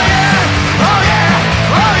roll. Oh yeah, oh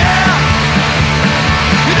yeah, oh yeah.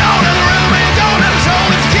 You don't have the room and you don't have the soul.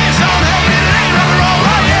 If the kids don't hate it, it ain't rock and roll.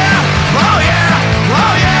 Oh yeah, oh yeah,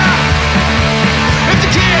 oh yeah. If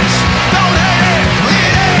the kids don't hate it,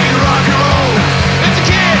 it ain't rock and roll. If the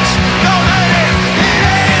kids don't hate it, it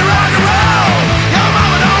ain't rock and roll. Your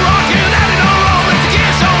mama don't rock, your daddy don't roll. If the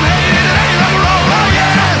kids don't hate it, it ain't rock and roll. Oh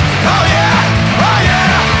yeah.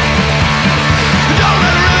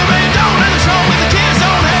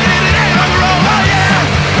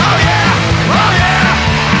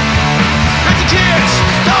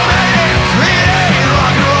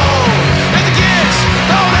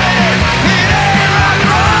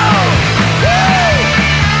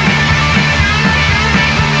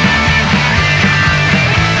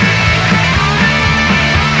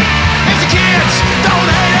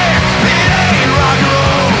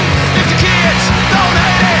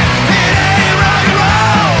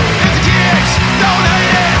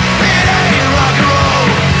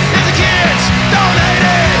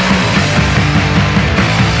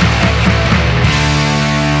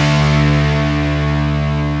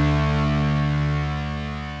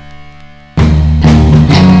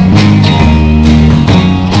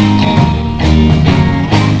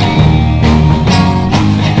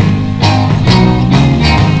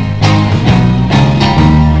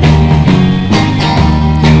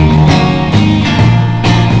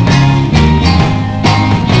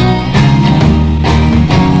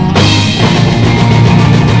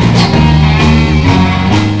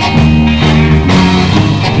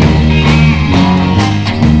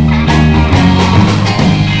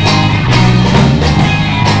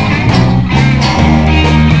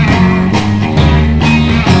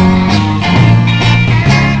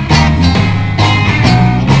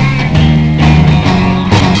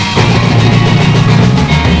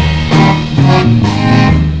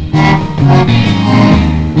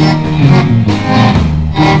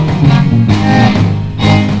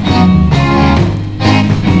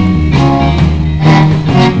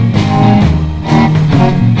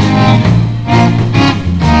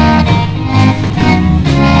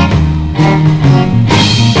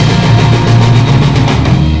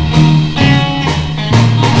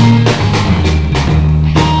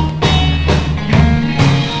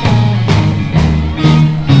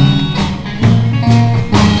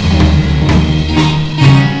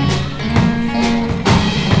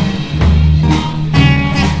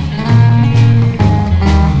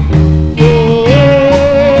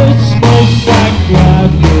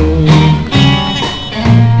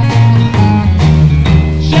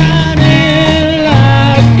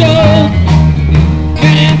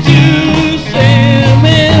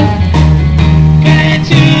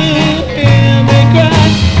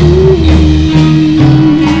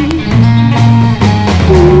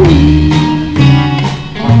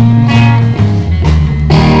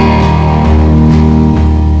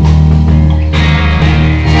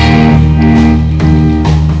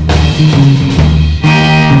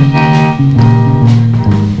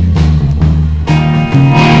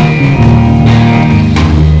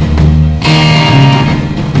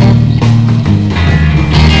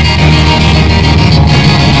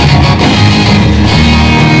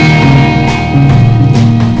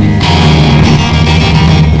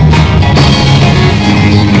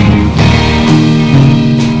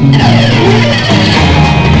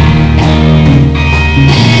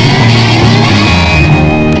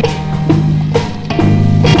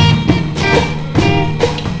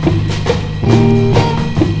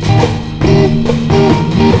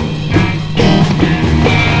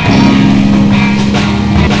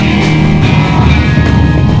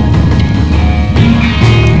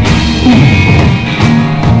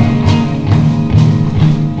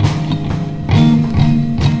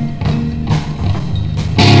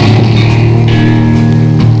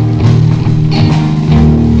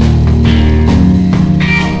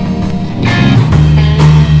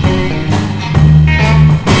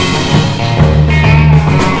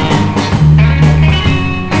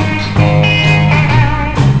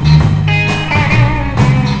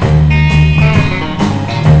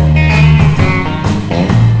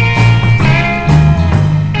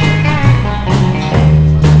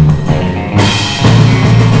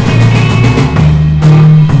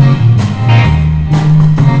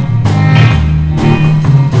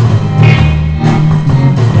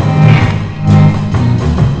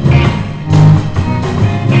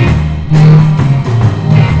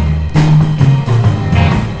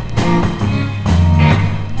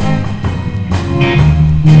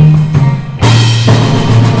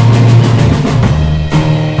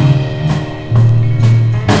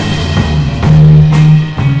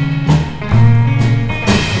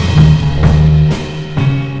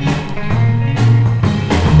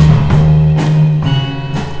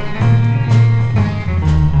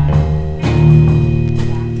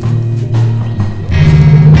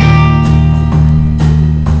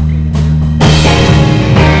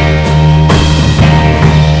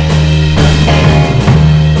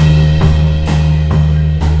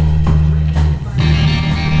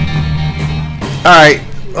 All right.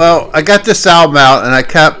 Well, I got this album out, and I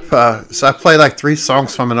kept so I played like 3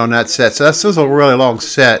 songs from it on that set. So this was a really long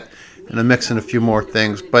set, and I'm mixing a few more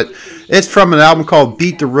things. But it's from an album called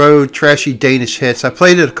Beat the Road, Trashy Danish Hits. I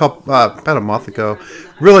played it about a month ago.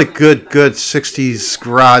 Really good 60s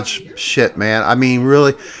garage shit, man. I mean,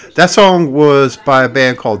 really, that song was by a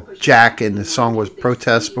band called Jack, and the song was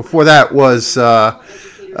Protest. Before that was a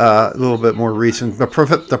little bit more recent. The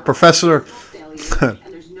Professor,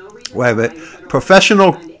 wait a minute,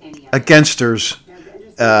 Professional Againsters,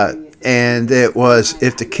 and it was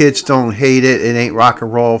If the Kids Don't Hate It, It Ain't Rock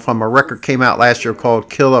and Roll, from a record came out last year called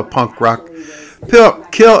Kill a Punk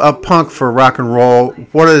for Rock and Roll.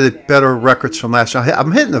 One of the better records from last year.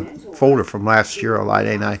 I'm hitting the folder from last year a lot,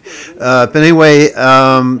 ain't I? But anyway,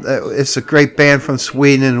 it's a great band from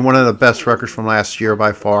Sweden and one of the best records from last year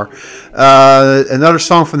by far. Another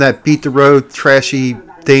song from that Beat the Road, Trashy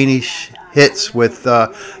Danish Hits with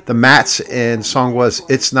the Mats, and the song was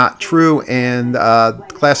It's Not True, and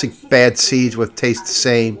classic Bad Seeds with Taste the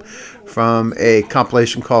Same from a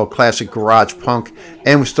compilation called Classic Garage Punk.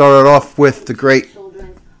 And we started off with the great,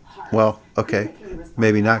 well, okay,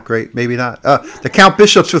 maybe not great, maybe not, the Count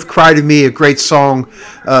Bishops with Cry to Me, a great song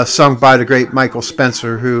sung by the great Michael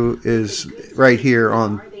Spencer, who is right here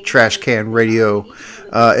on Trash Can Radio.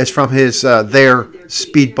 It's from his their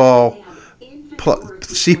Speedball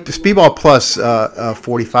Plus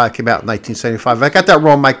 45, came out in 1975. If I got that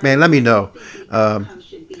wrong, Mike, man, let me know.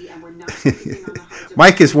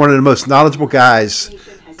 Mike is one of the most knowledgeable guys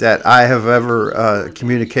that I have ever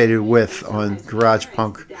communicated with on garage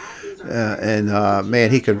punk, and man,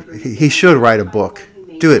 he should write a book.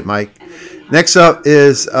 Do it, Mike. Next up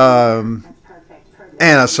is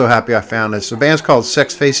and I'm so happy I found this. The band's called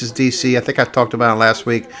Sex Faces DC. I think I talked about it last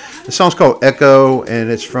week. The song's called Echo, and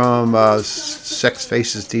it's from Sex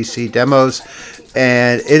Faces DC demos.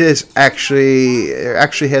 And it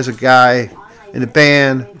actually has a guy in the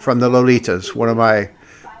band from the Lolitas. One of my,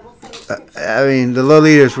 the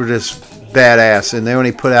Lolitas were just badass, and they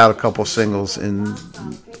only put out a couple singles. And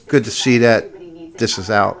good to see that this is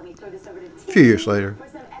out a few years later.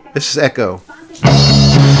 This is Echo.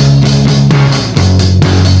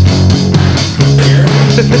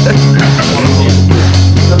 I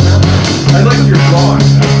like your drawing.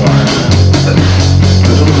 That's why. I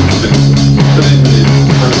don't know if put it in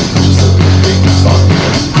just a big song.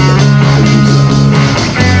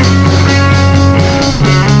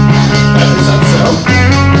 Is that so?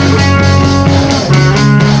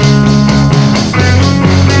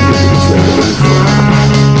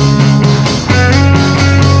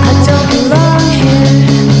 I don't belong here.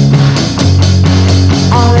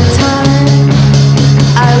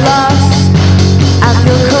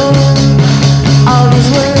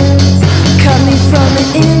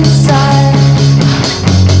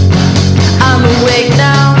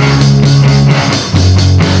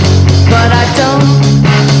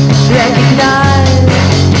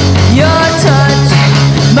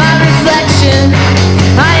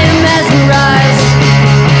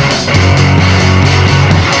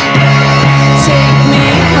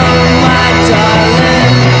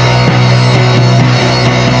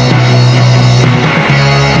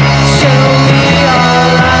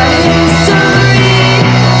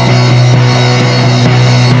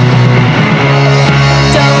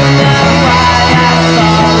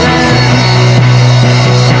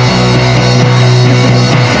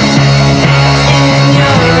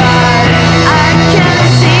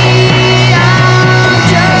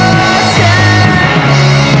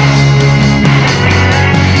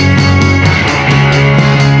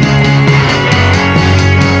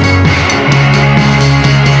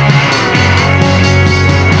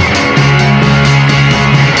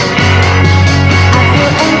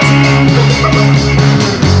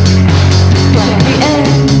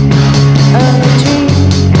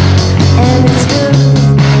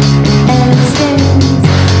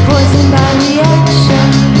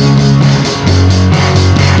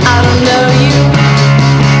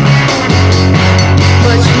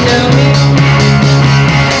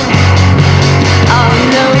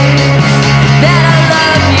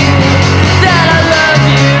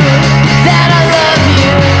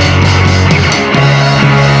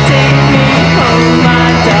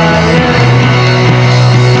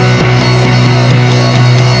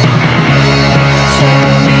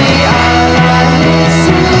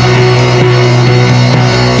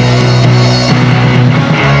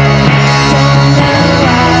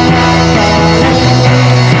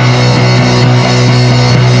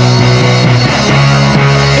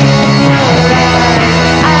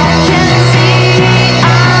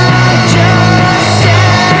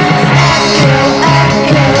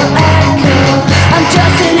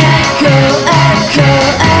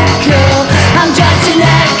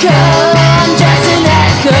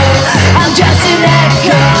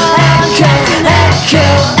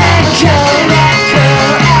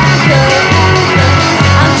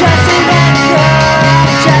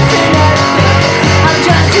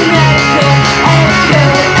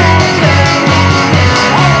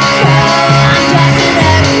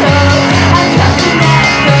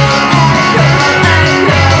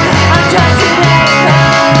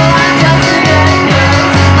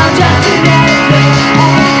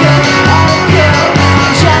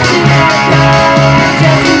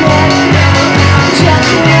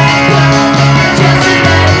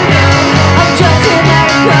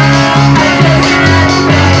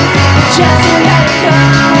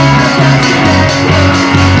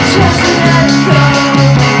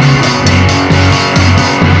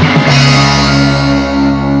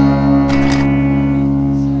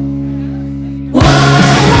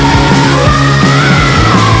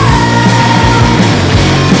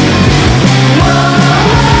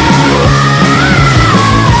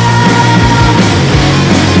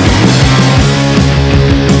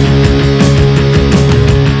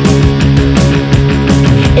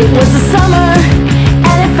 was the summer,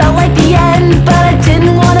 and it felt like the end, but I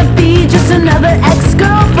didn't want to be just another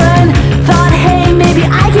ex-girlfriend. Thought, hey, maybe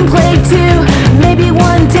I can play too. Maybe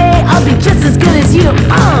one day I'll be just as good as you.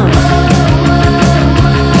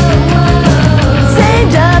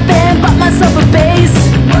 Saved up and bought myself a bass.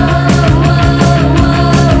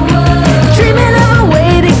 Dreaming of a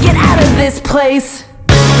way to get out of this place.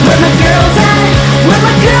 Where my girls at? Where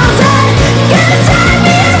my girls at? Gonna sign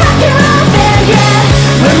me a rock and roll band, yeah.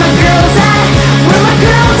 Where my girls at? Where my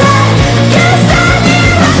girls at? Gonna sign me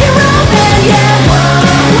a rock and roll band, yeah.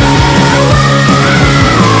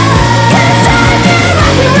 Gonna sign me a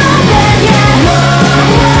rock and roll band, yeah.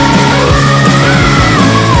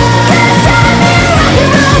 Gonna sign me a rock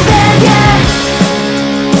and roll band, yeah.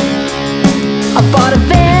 I bought a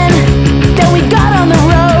van, then we got on the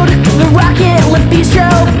road. The Rocket Lip Bistro,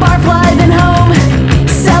 Barfly, then home.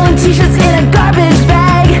 Selling t-shirts in a garbage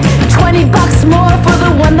bag. $20 more for the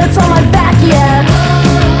one that's on my back, yeah.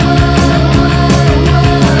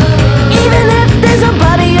 Even if there's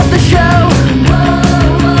nobody at the show,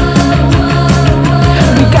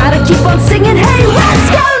 we gotta keep on singing, hey, let's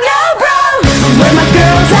go, no, bro. Where my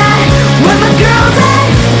girls at? Where my girls at?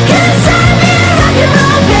 Gonna sign me a rock and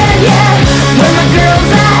roll band, yeah. Where my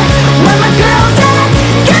girls at? Where my girls at?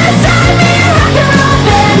 Gonna sign me a rock and roll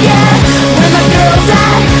band, yeah. Where my girls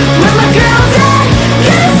at? Where my girls at?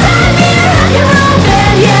 Gonna sign me a rock and roll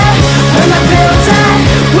band, yeah. Where my girls at?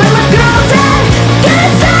 Where my girls at? Gonna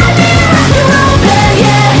sign me a rock and roll band,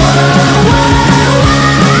 yeah. Where my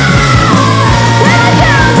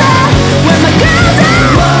girls at? Where my girls at? Where my girls at?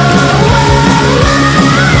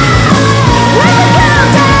 Where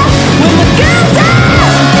my girls at?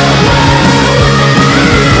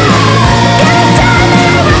 Gonna sign me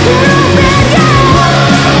a rock and roll band, yeah.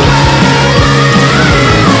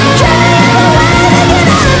 Trying to way to get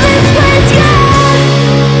out of this place, yeah.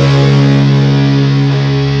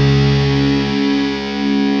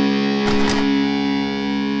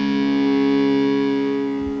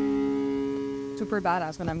 Super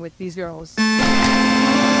badass when I'm with these girls.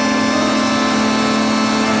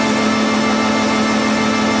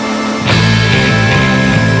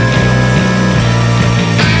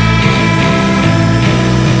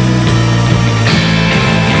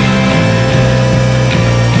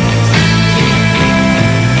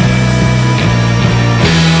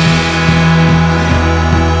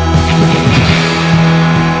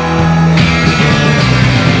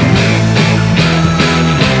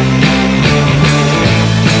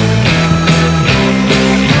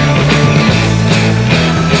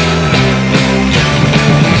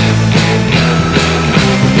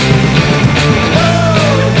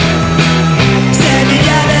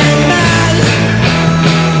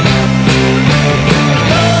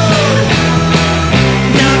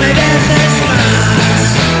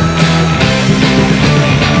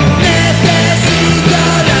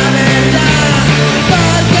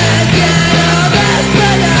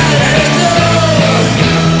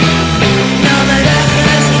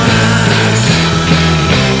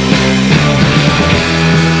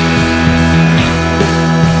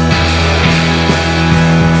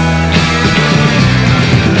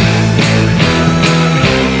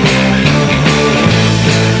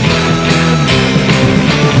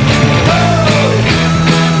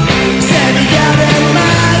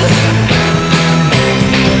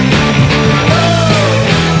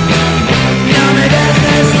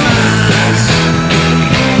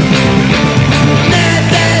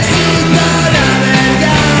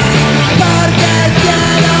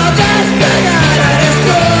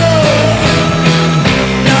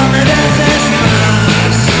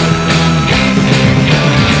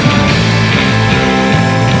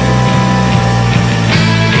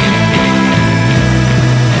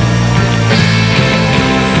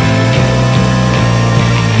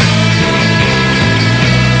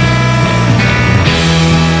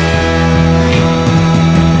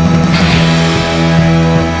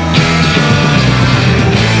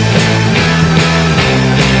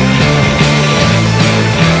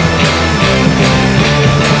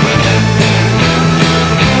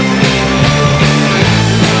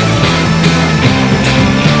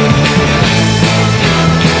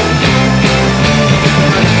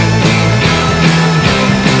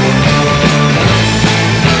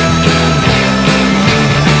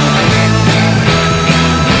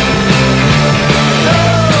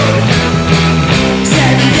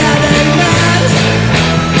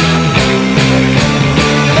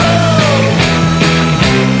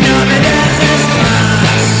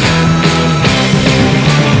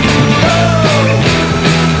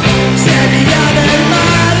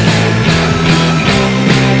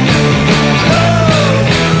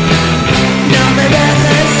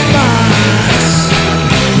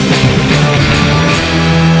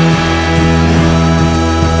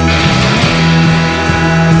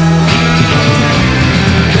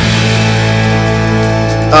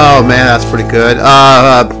 man, that's pretty good.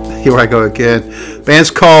 Here I go again. Band's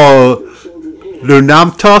called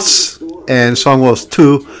Lunamtos, and the song was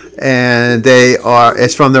 2, and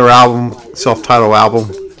it's from their album, self-titled album,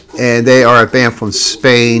 and they are a band from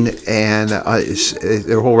Spain, and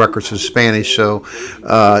their whole record's in Spanish, so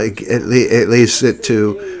it leaves it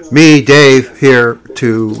to me, Dave, here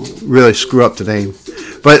to really screw up the name.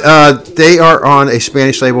 But they are on a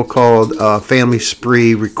Spanish label called Family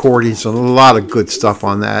Spree Recordings, and a lot of good stuff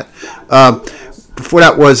on that. Before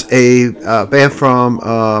that was a band from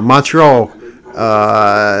Montreal.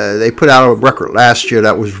 They put out a record last year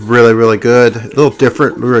that was really, really good. A little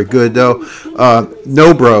different, really good though.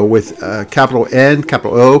 Nobro with capital N,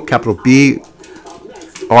 capital O, capital B,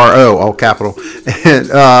 R-O, all capital. And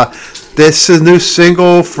this is a new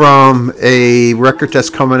single from a record that's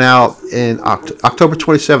coming out in October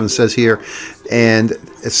 27th, it says here. And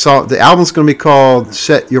the album's going to be called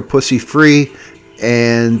Set Your Pussy Free.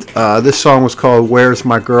 And this song was called Where's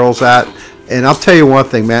My Girls At? And I'll tell you one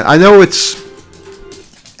thing, man. I know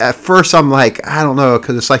at first I'm like, I don't know,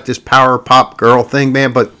 because it's like this power pop girl thing,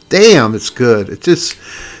 man. But damn, it's good.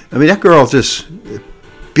 That girl just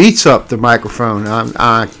beats up the microphone.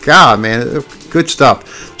 God, man, good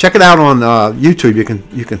stuff. Check it out on YouTube.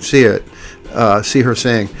 You can see it, see her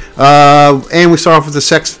sing. And we start off with the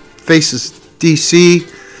Sex Faces DC,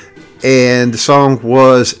 and the song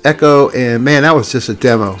was Echo. And man, that was just a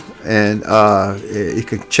demo. And you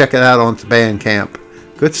can check it out on the Bandcamp.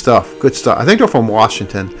 Good stuff. I think they're from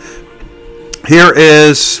Washington. Here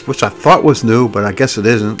is, which I thought was new, but I guess it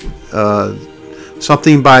isn't.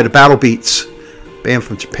 Something by the Battle Beats, band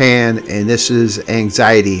from Japan, and this is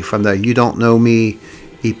Anxiety from the You Don't Know Me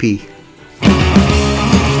EP.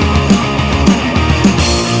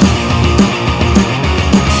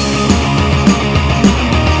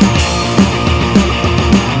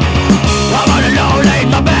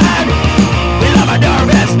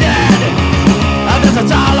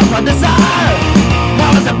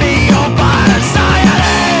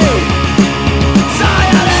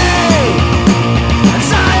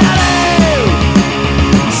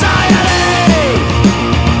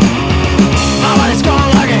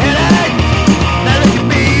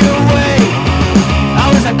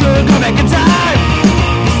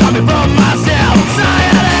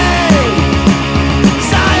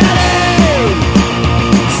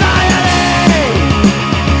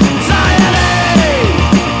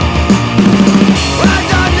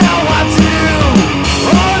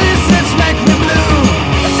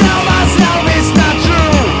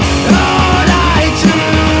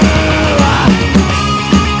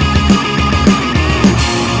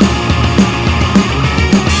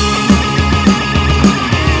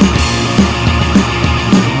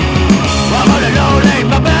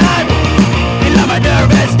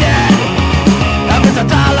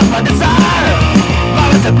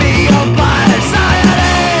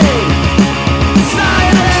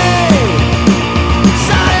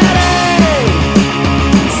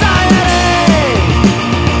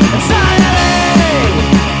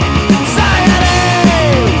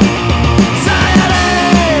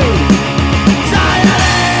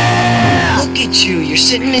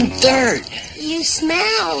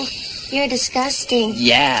 You're disgusting.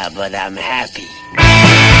 Yeah, but I'm happy. On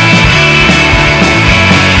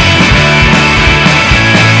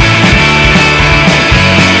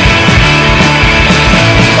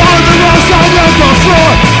the wrong side of the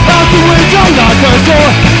floor, out the window, lock the door.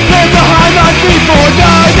 Let the high light before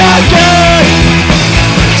night again.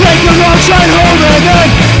 Take a long shot, hold it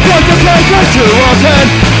in. Put the paper to a pen.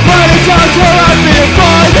 Write it down till I feel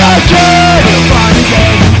fine again. Feel fine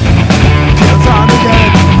again. Feel fine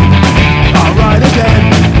again. Alright again.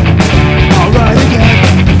 Alright again.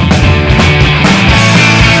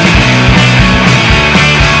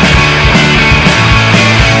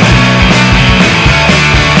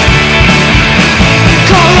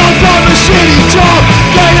 Call off from a shitty job.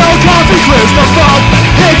 Get no coffee, clears the fog.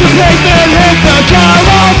 Hit the pavement, hit the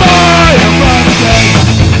calamine. Feel fine again.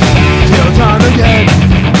 Feel time again.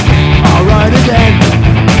 Alright again.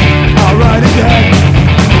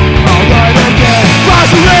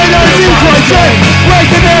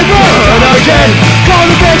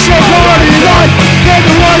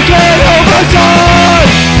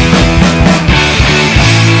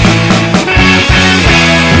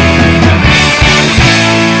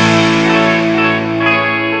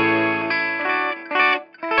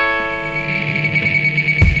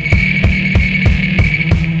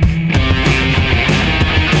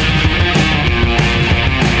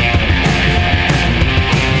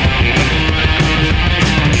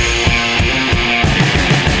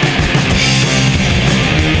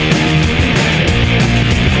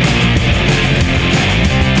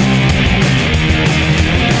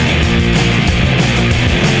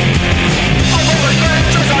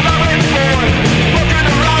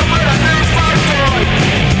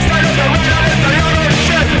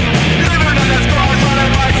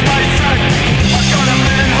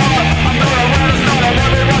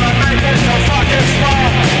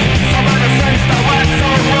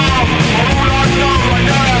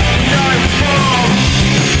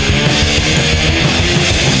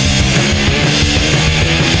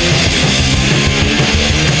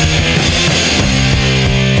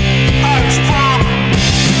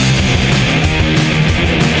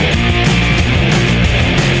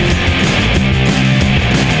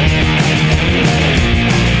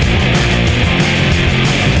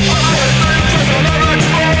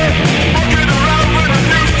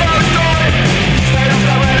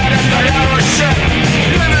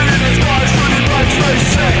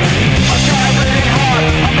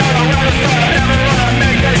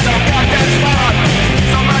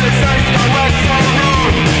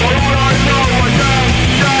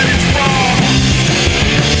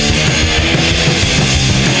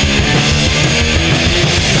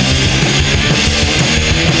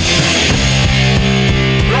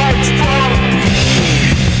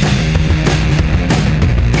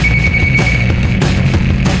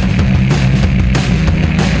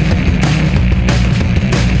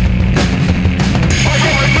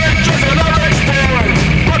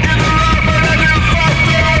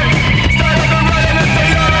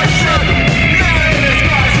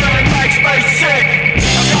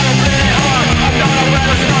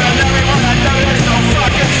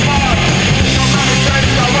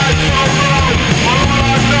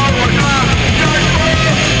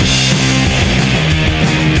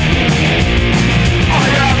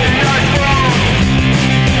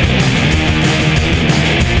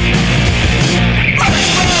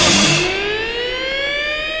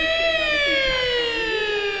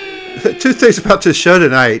 Two things about this show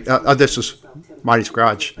tonight. This is Mottey's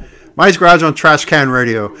Garage. Mottey's Garage on Trash Can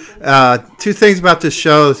Radio. Two things about this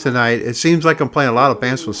show tonight. It seems like I'm playing a lot of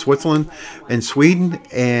bands from Switzerland and Sweden,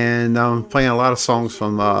 and I'm playing a lot of songs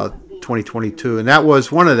from 2022, and that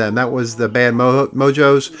was one of them. That was the band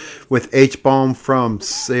Mojos with H-Bomb from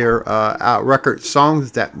their record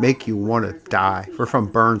Songs That Make You Want to Die. We're from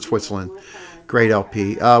Bern, Switzerland. Great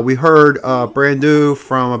LP. We heard brand new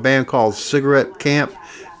from a band called Cigarette Camp,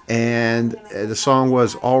 and the song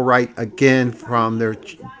was All Right Again from their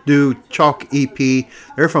new Chalk EP.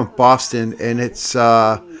 They're from Boston, and it's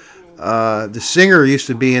the singer used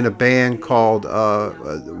to be in a band called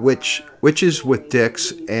Witches with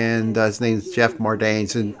Dicks, and his name's Jeff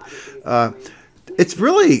Mardanes, and it's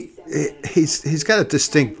really he's got a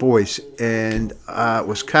distinct voice, and it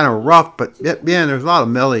was kind of rough, but yeah, there's a lot of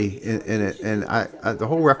melody in it, and I the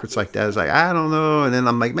whole record's like that. It's like, I don't know, and then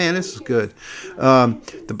I'm like, man, this is good.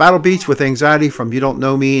 The Battle Beats with Anxiety from You Don't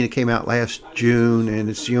Know Me, and it came out last June, and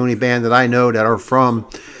it's the only band that I know that are from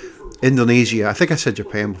Indonesia. I think I said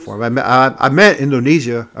Japan before. I meant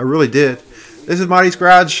Indonesia. I really did. This is Mottey's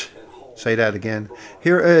Garage. Say that again.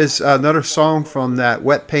 Here is another song from that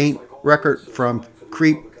Wet Paint record from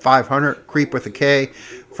Creep 500, Creep with a K,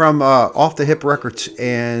 from Off the Hip Records.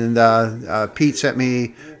 And Pete sent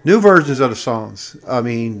me new versions of the songs. I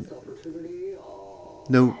mean,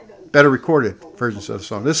 new, better recorded versions of the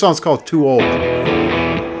song. This song's called Too Old.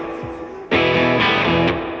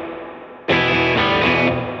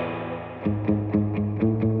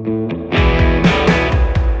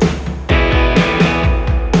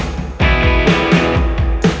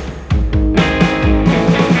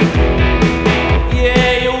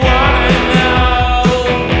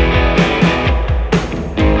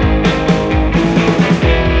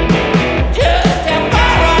 Just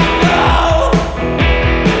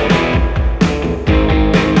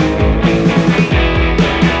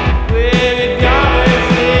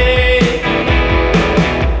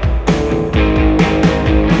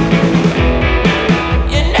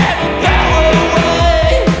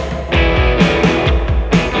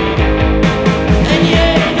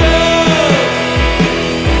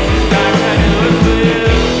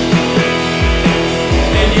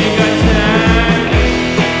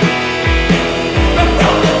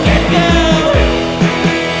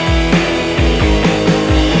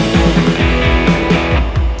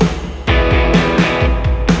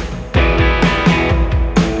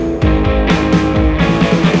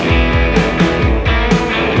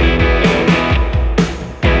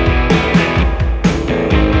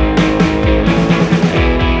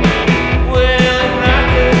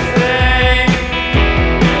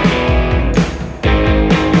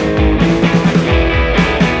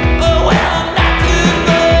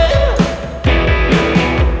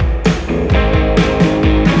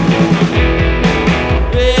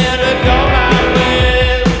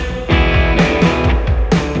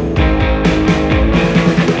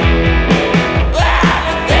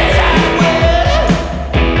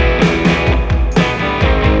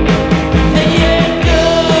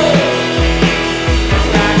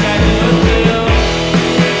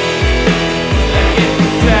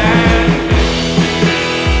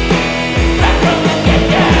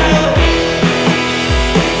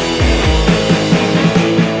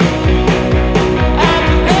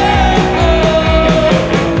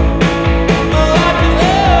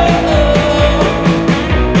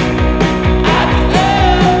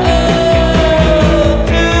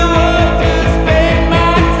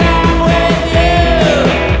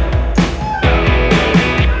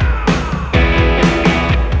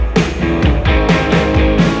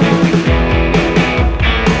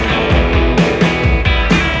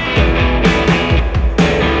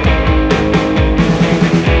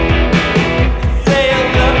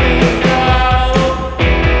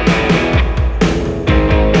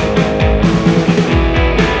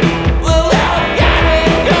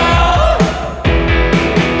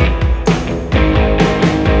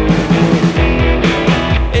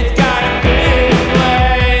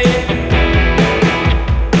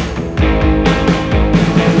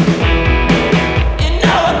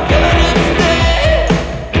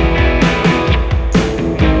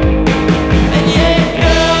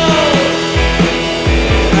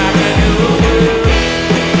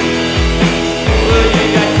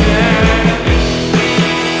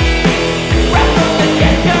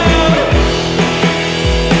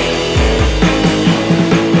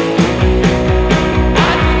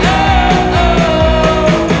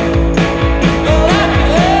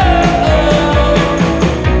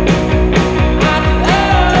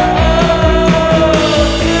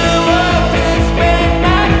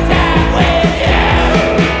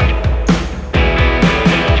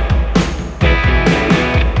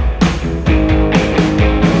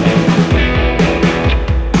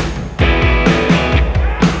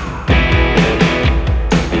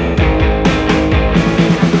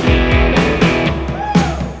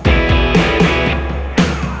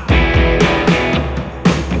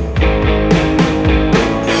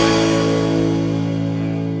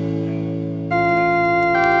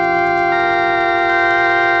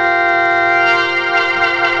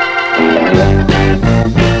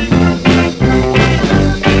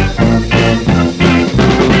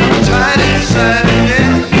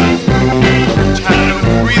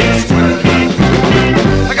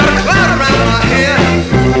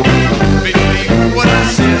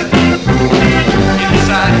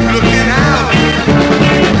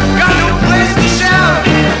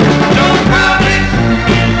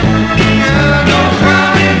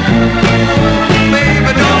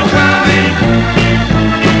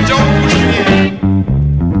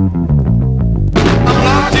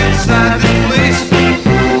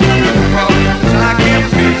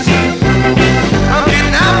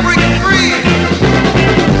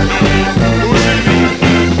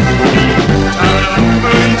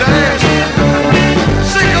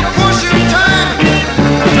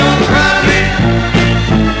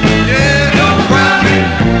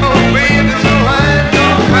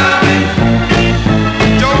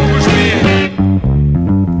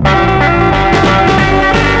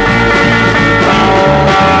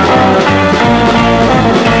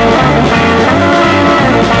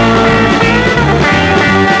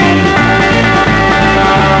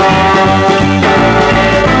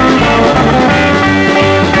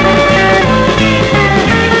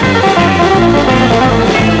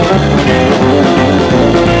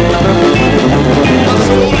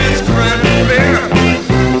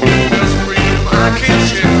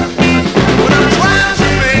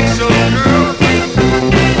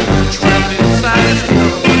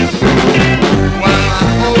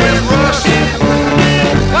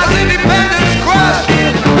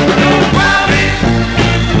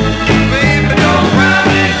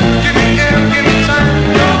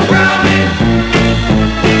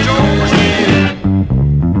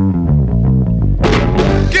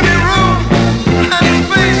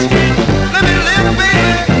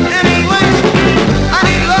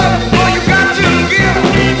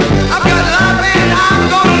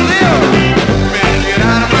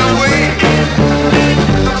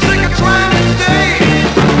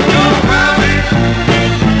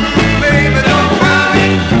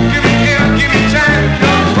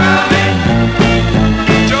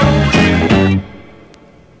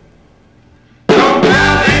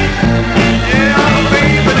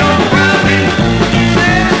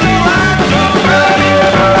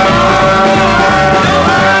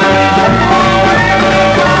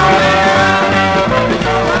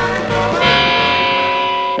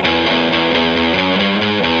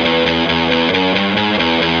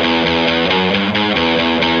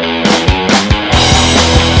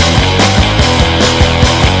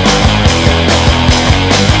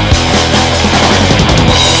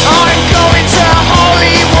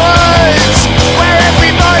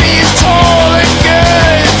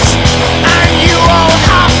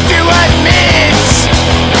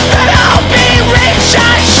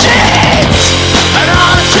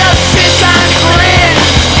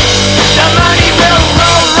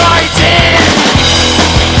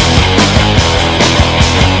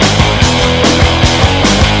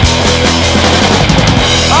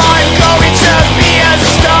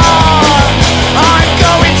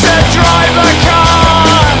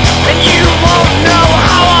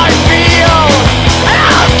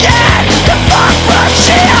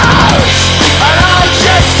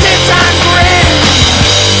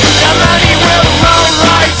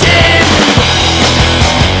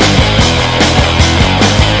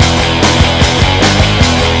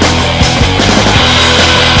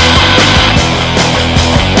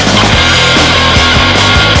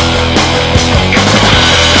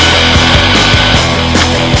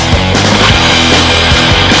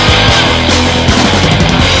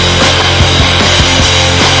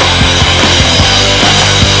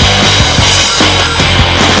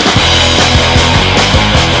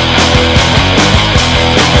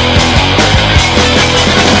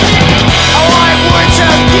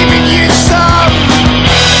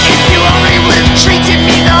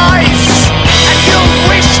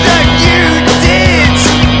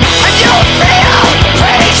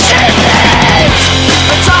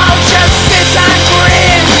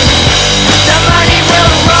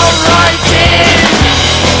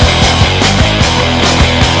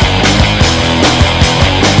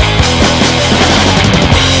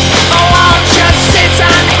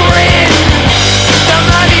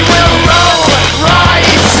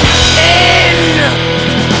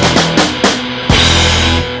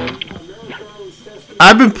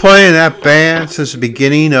I've been playing that band since the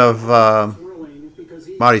beginning of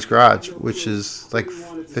Mottey's Garage, which is like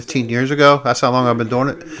 15 years ago. That's how long I've been doing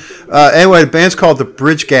it. Anyway, the band's called the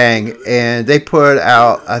Bridge Gang, and they put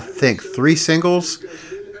out, I think, 3 singles,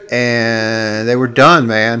 and they were done,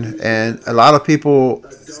 man. And a lot of people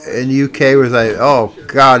in the UK was like, "Oh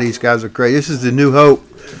God, these guys are great. This is the new hope,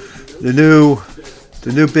 the new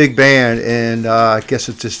big band." And I guess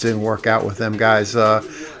it just didn't work out with them guys.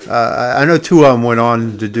 I know 2 of them went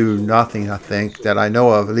on to do nothing, I think, that I know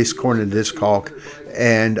of, at least according to Discog.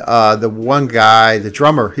 And the one guy, the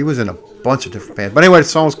drummer, he was in a bunch of different bands. But anyway, the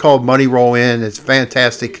song's called Money Roll In. It's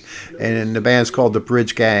fantastic. And the band's called the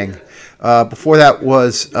Bridge Gang. Before that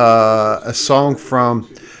was a song from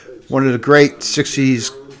one of the great 60s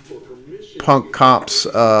punk comps.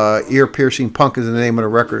 Ear Piercing Punk is the name of the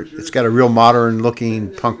record. It's got a real modern looking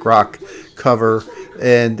punk rock cover.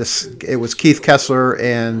 And it was Keith Kessler,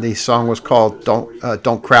 and the song was called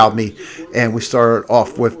 "Don't Crowd Me." And we started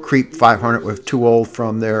off with Creep 500 with Too Old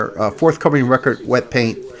from their forthcoming record, Wet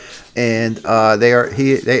Paint. And they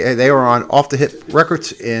are on Off the Hip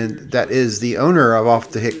Records, and that is the owner of Off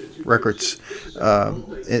the Hip Records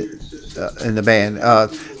in the band.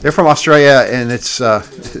 They're from Australia, and it's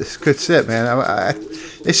good shit, man.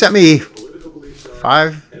 They sent me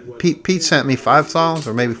 5. Pete sent me 5 songs,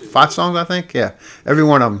 or maybe 5 songs, I think. Yeah, every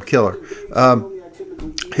one of them killer.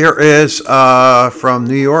 Here is from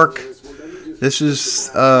New York. This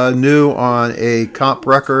is new on a comp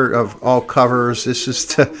record of all covers. This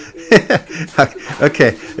is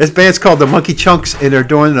okay. This band's called the Monkey Chunks, and they're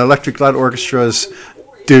doing the Electric Light Orchestra's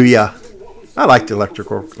 "Do Ya." I like the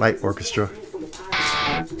Electric Light Orchestra.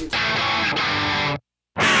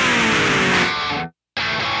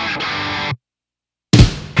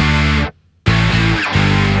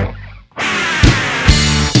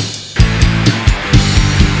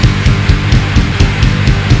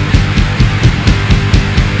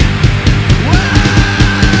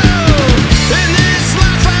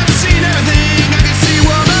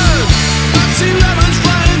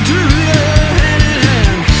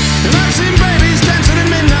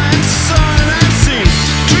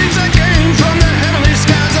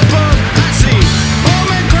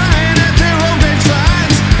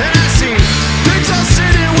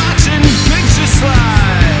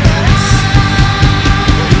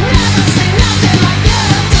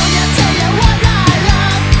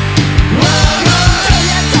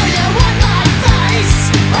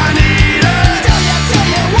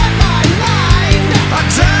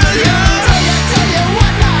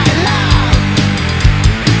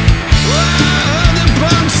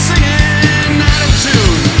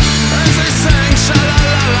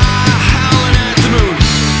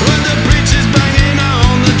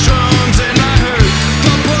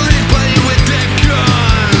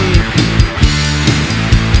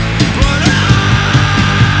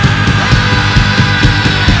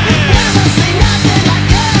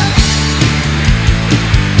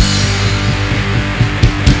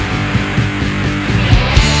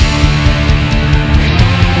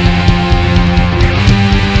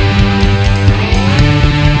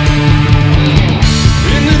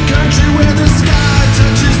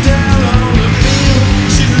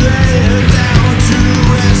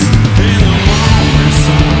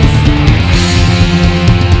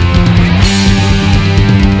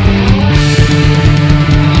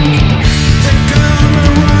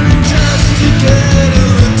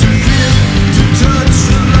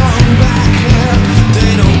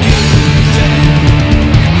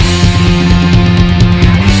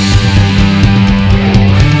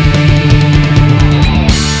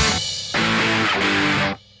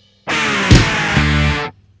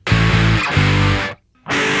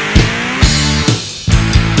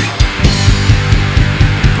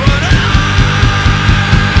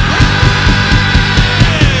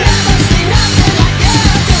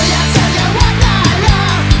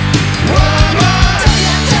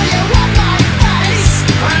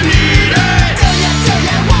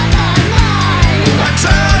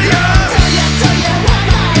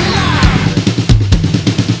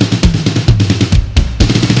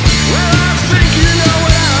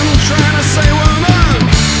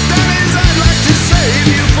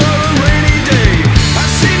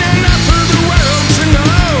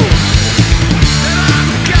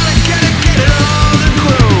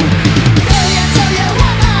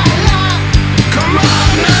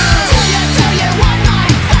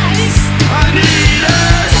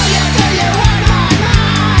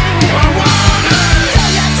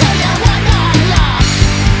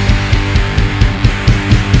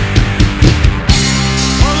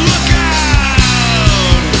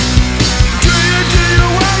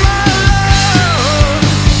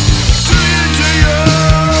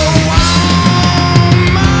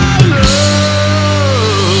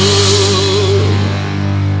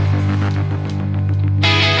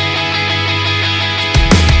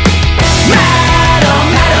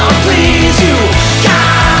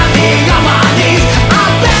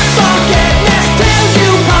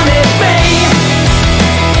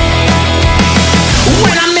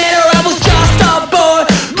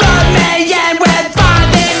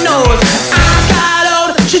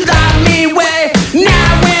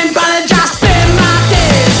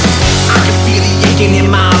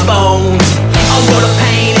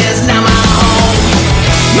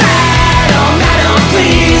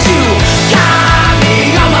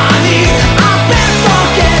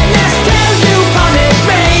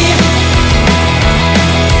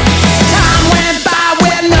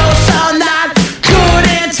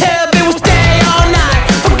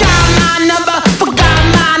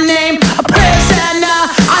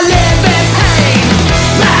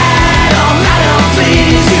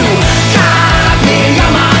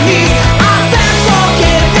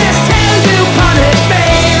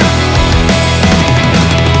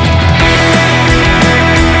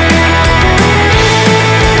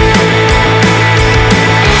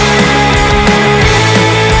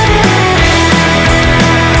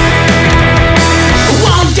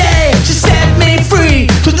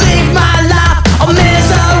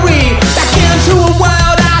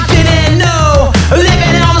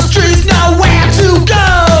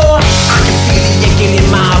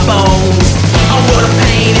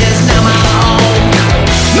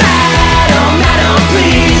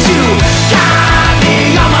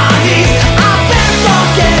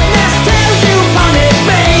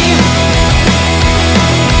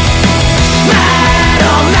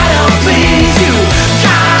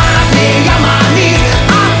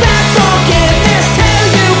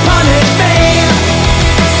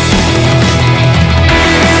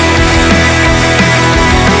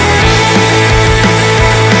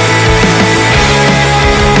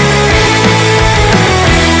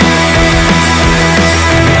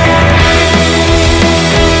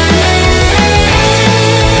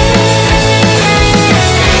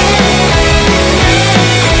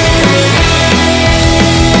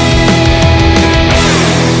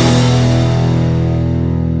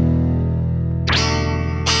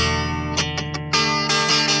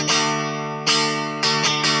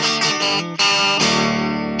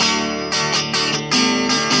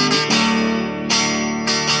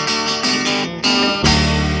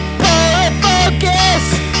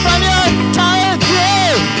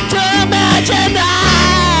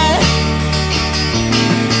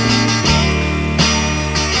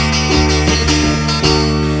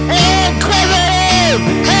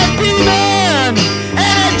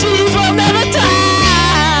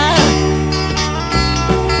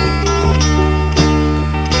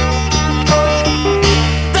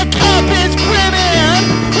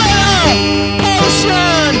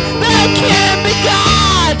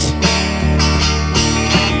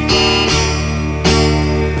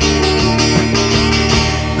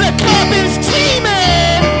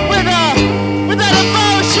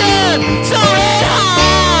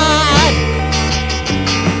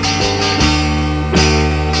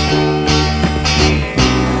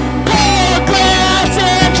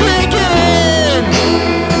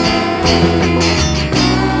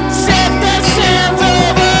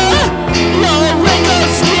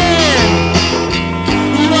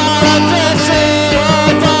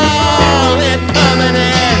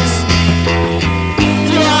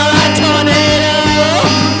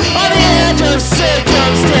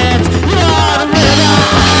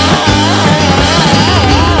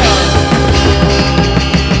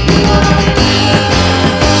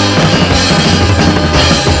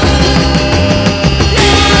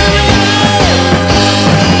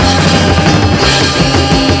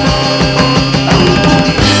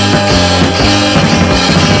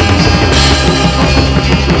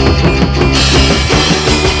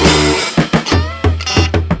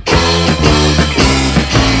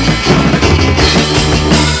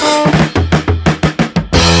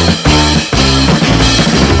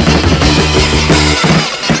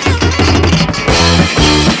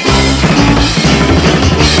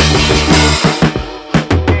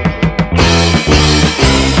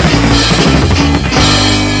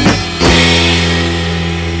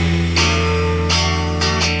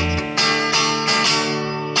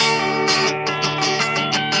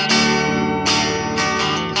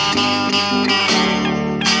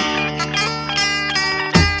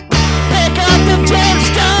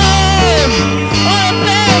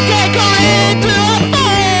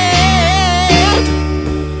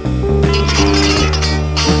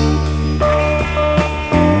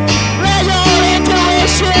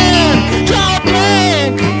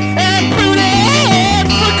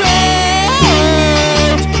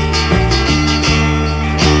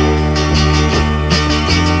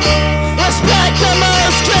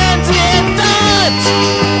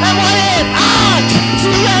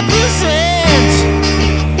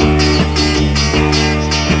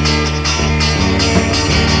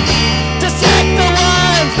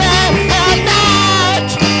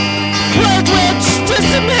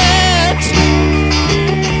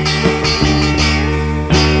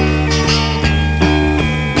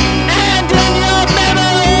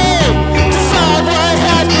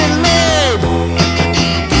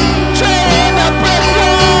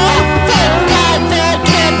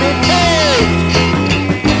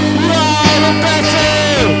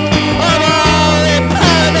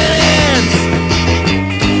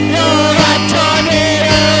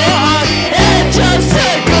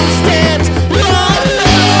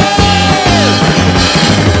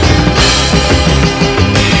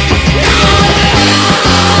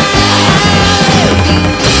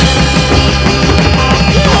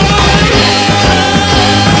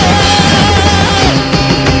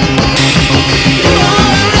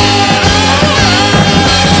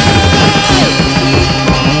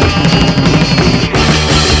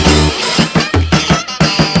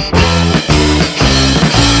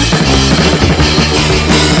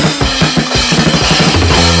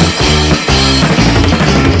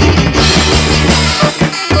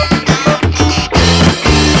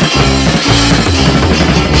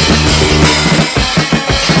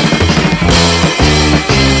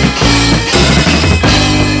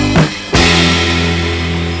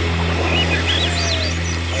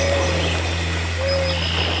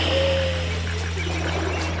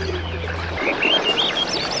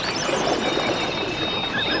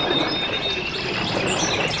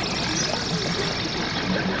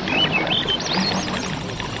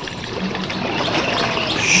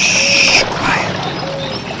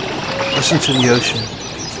 listen to the ocean.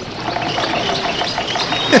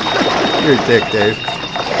 You're a dick, Dave.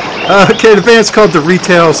 Okay, the band's called the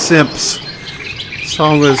Retail Simps. The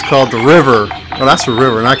song is called The River. Well, that's the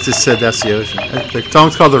river, and I just said that's the ocean. The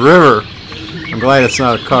song's called The River. I'm glad it's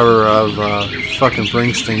not a cover of fucking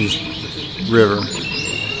Springsteen's River.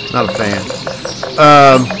 Not a fan.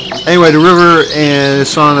 Anyway, The River, and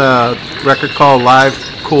it's on a record called Live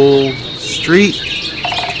Cool Street.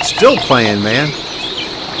 Still playing, man.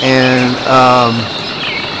 And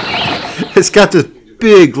it's got this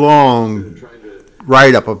big, long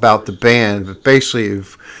write-up about the band. But basically,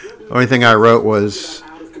 the only thing I wrote was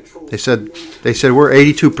they said we're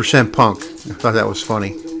 82% punk. I thought that was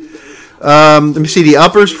funny. Let me see the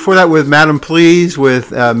Uppers before that with Madam Please with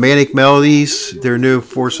Manic Melodies, their new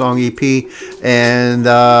 4-song EP, and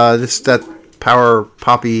that power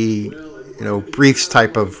poppy, briefs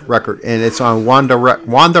type of record, and it's on Wanda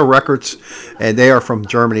Records, and they are from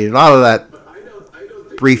Germany. A lot of that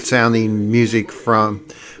brief sounding music from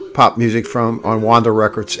pop music from on Wanda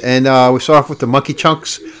Records, and we start off with the Monkey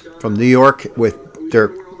Chunks from New York with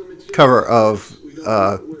their cover of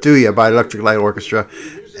Do Ya by Electric Light Orchestra.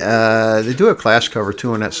 They do a Clash cover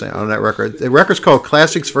too on that record. The record's called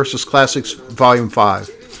Classics vs. Classics Volume 5.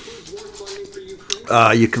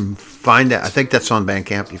 You can find that. I think that's on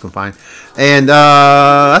Bandcamp. You can find, and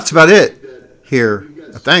that's about it here.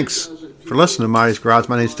 Thanks for listening to Mottey's Garage.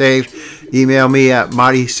 My name's Dave. Email me at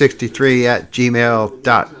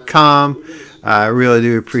mottey63@gmail.com. I really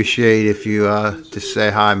do appreciate if you just say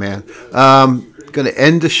hi, man. Going to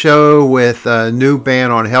end the show with a new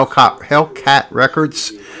band on Hellcat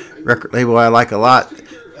Records, record label I like a lot.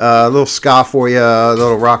 A little ska for you, a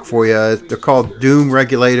little rock for you. They're called Doom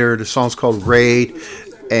Regulator. The song's called Raid,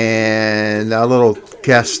 and a little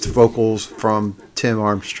guest vocals from Tim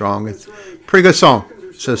Armstrong. It's a pretty good song.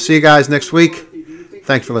 So see you guys next week.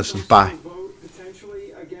 Thanks for listening. Bye.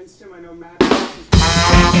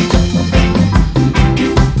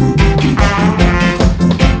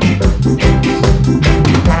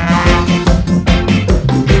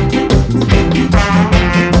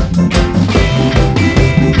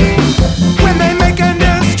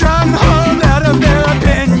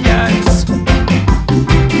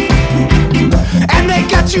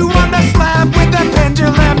 You on the slab with the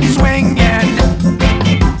pendulum swinging.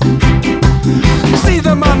 See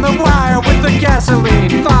them on the wire with the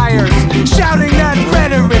gasoline fires, shouting that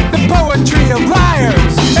rhetoric, the poetry of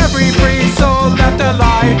liars. Every free soul left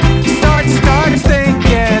alive starts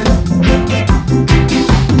thinking.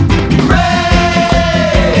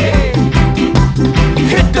 Ray!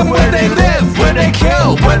 Hit them where they live, where they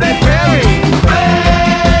kill, where they bury.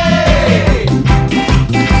 Ray!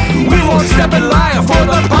 We won't step in line for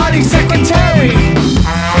the party secretary.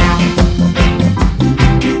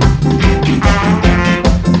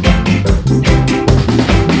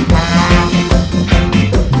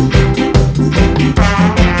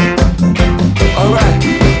 Alright,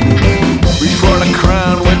 reach for the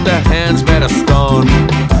crown with the hands made of stone.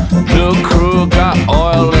 New crew got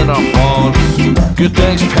oil in our bones. Good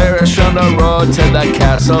things perish on the road to the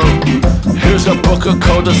castle. Here's a book of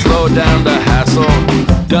code to slow down the hassle.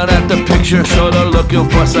 Done at the picture show, they're looking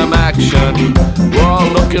for some action. We're all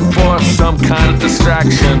looking for some kind of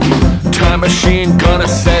distraction. Time machine gonna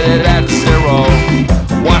set it at 0.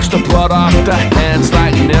 Watch the blood off the hands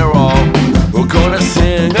like Nero. We're gonna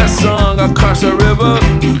sing a song across the river,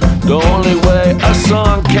 the only way a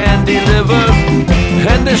song can deliver.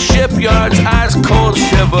 And the shipyard's ice cold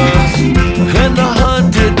shivers, and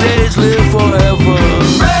 100 days live forever.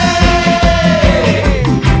 Ray!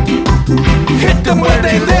 Hit them where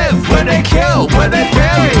they live, where they kill, where they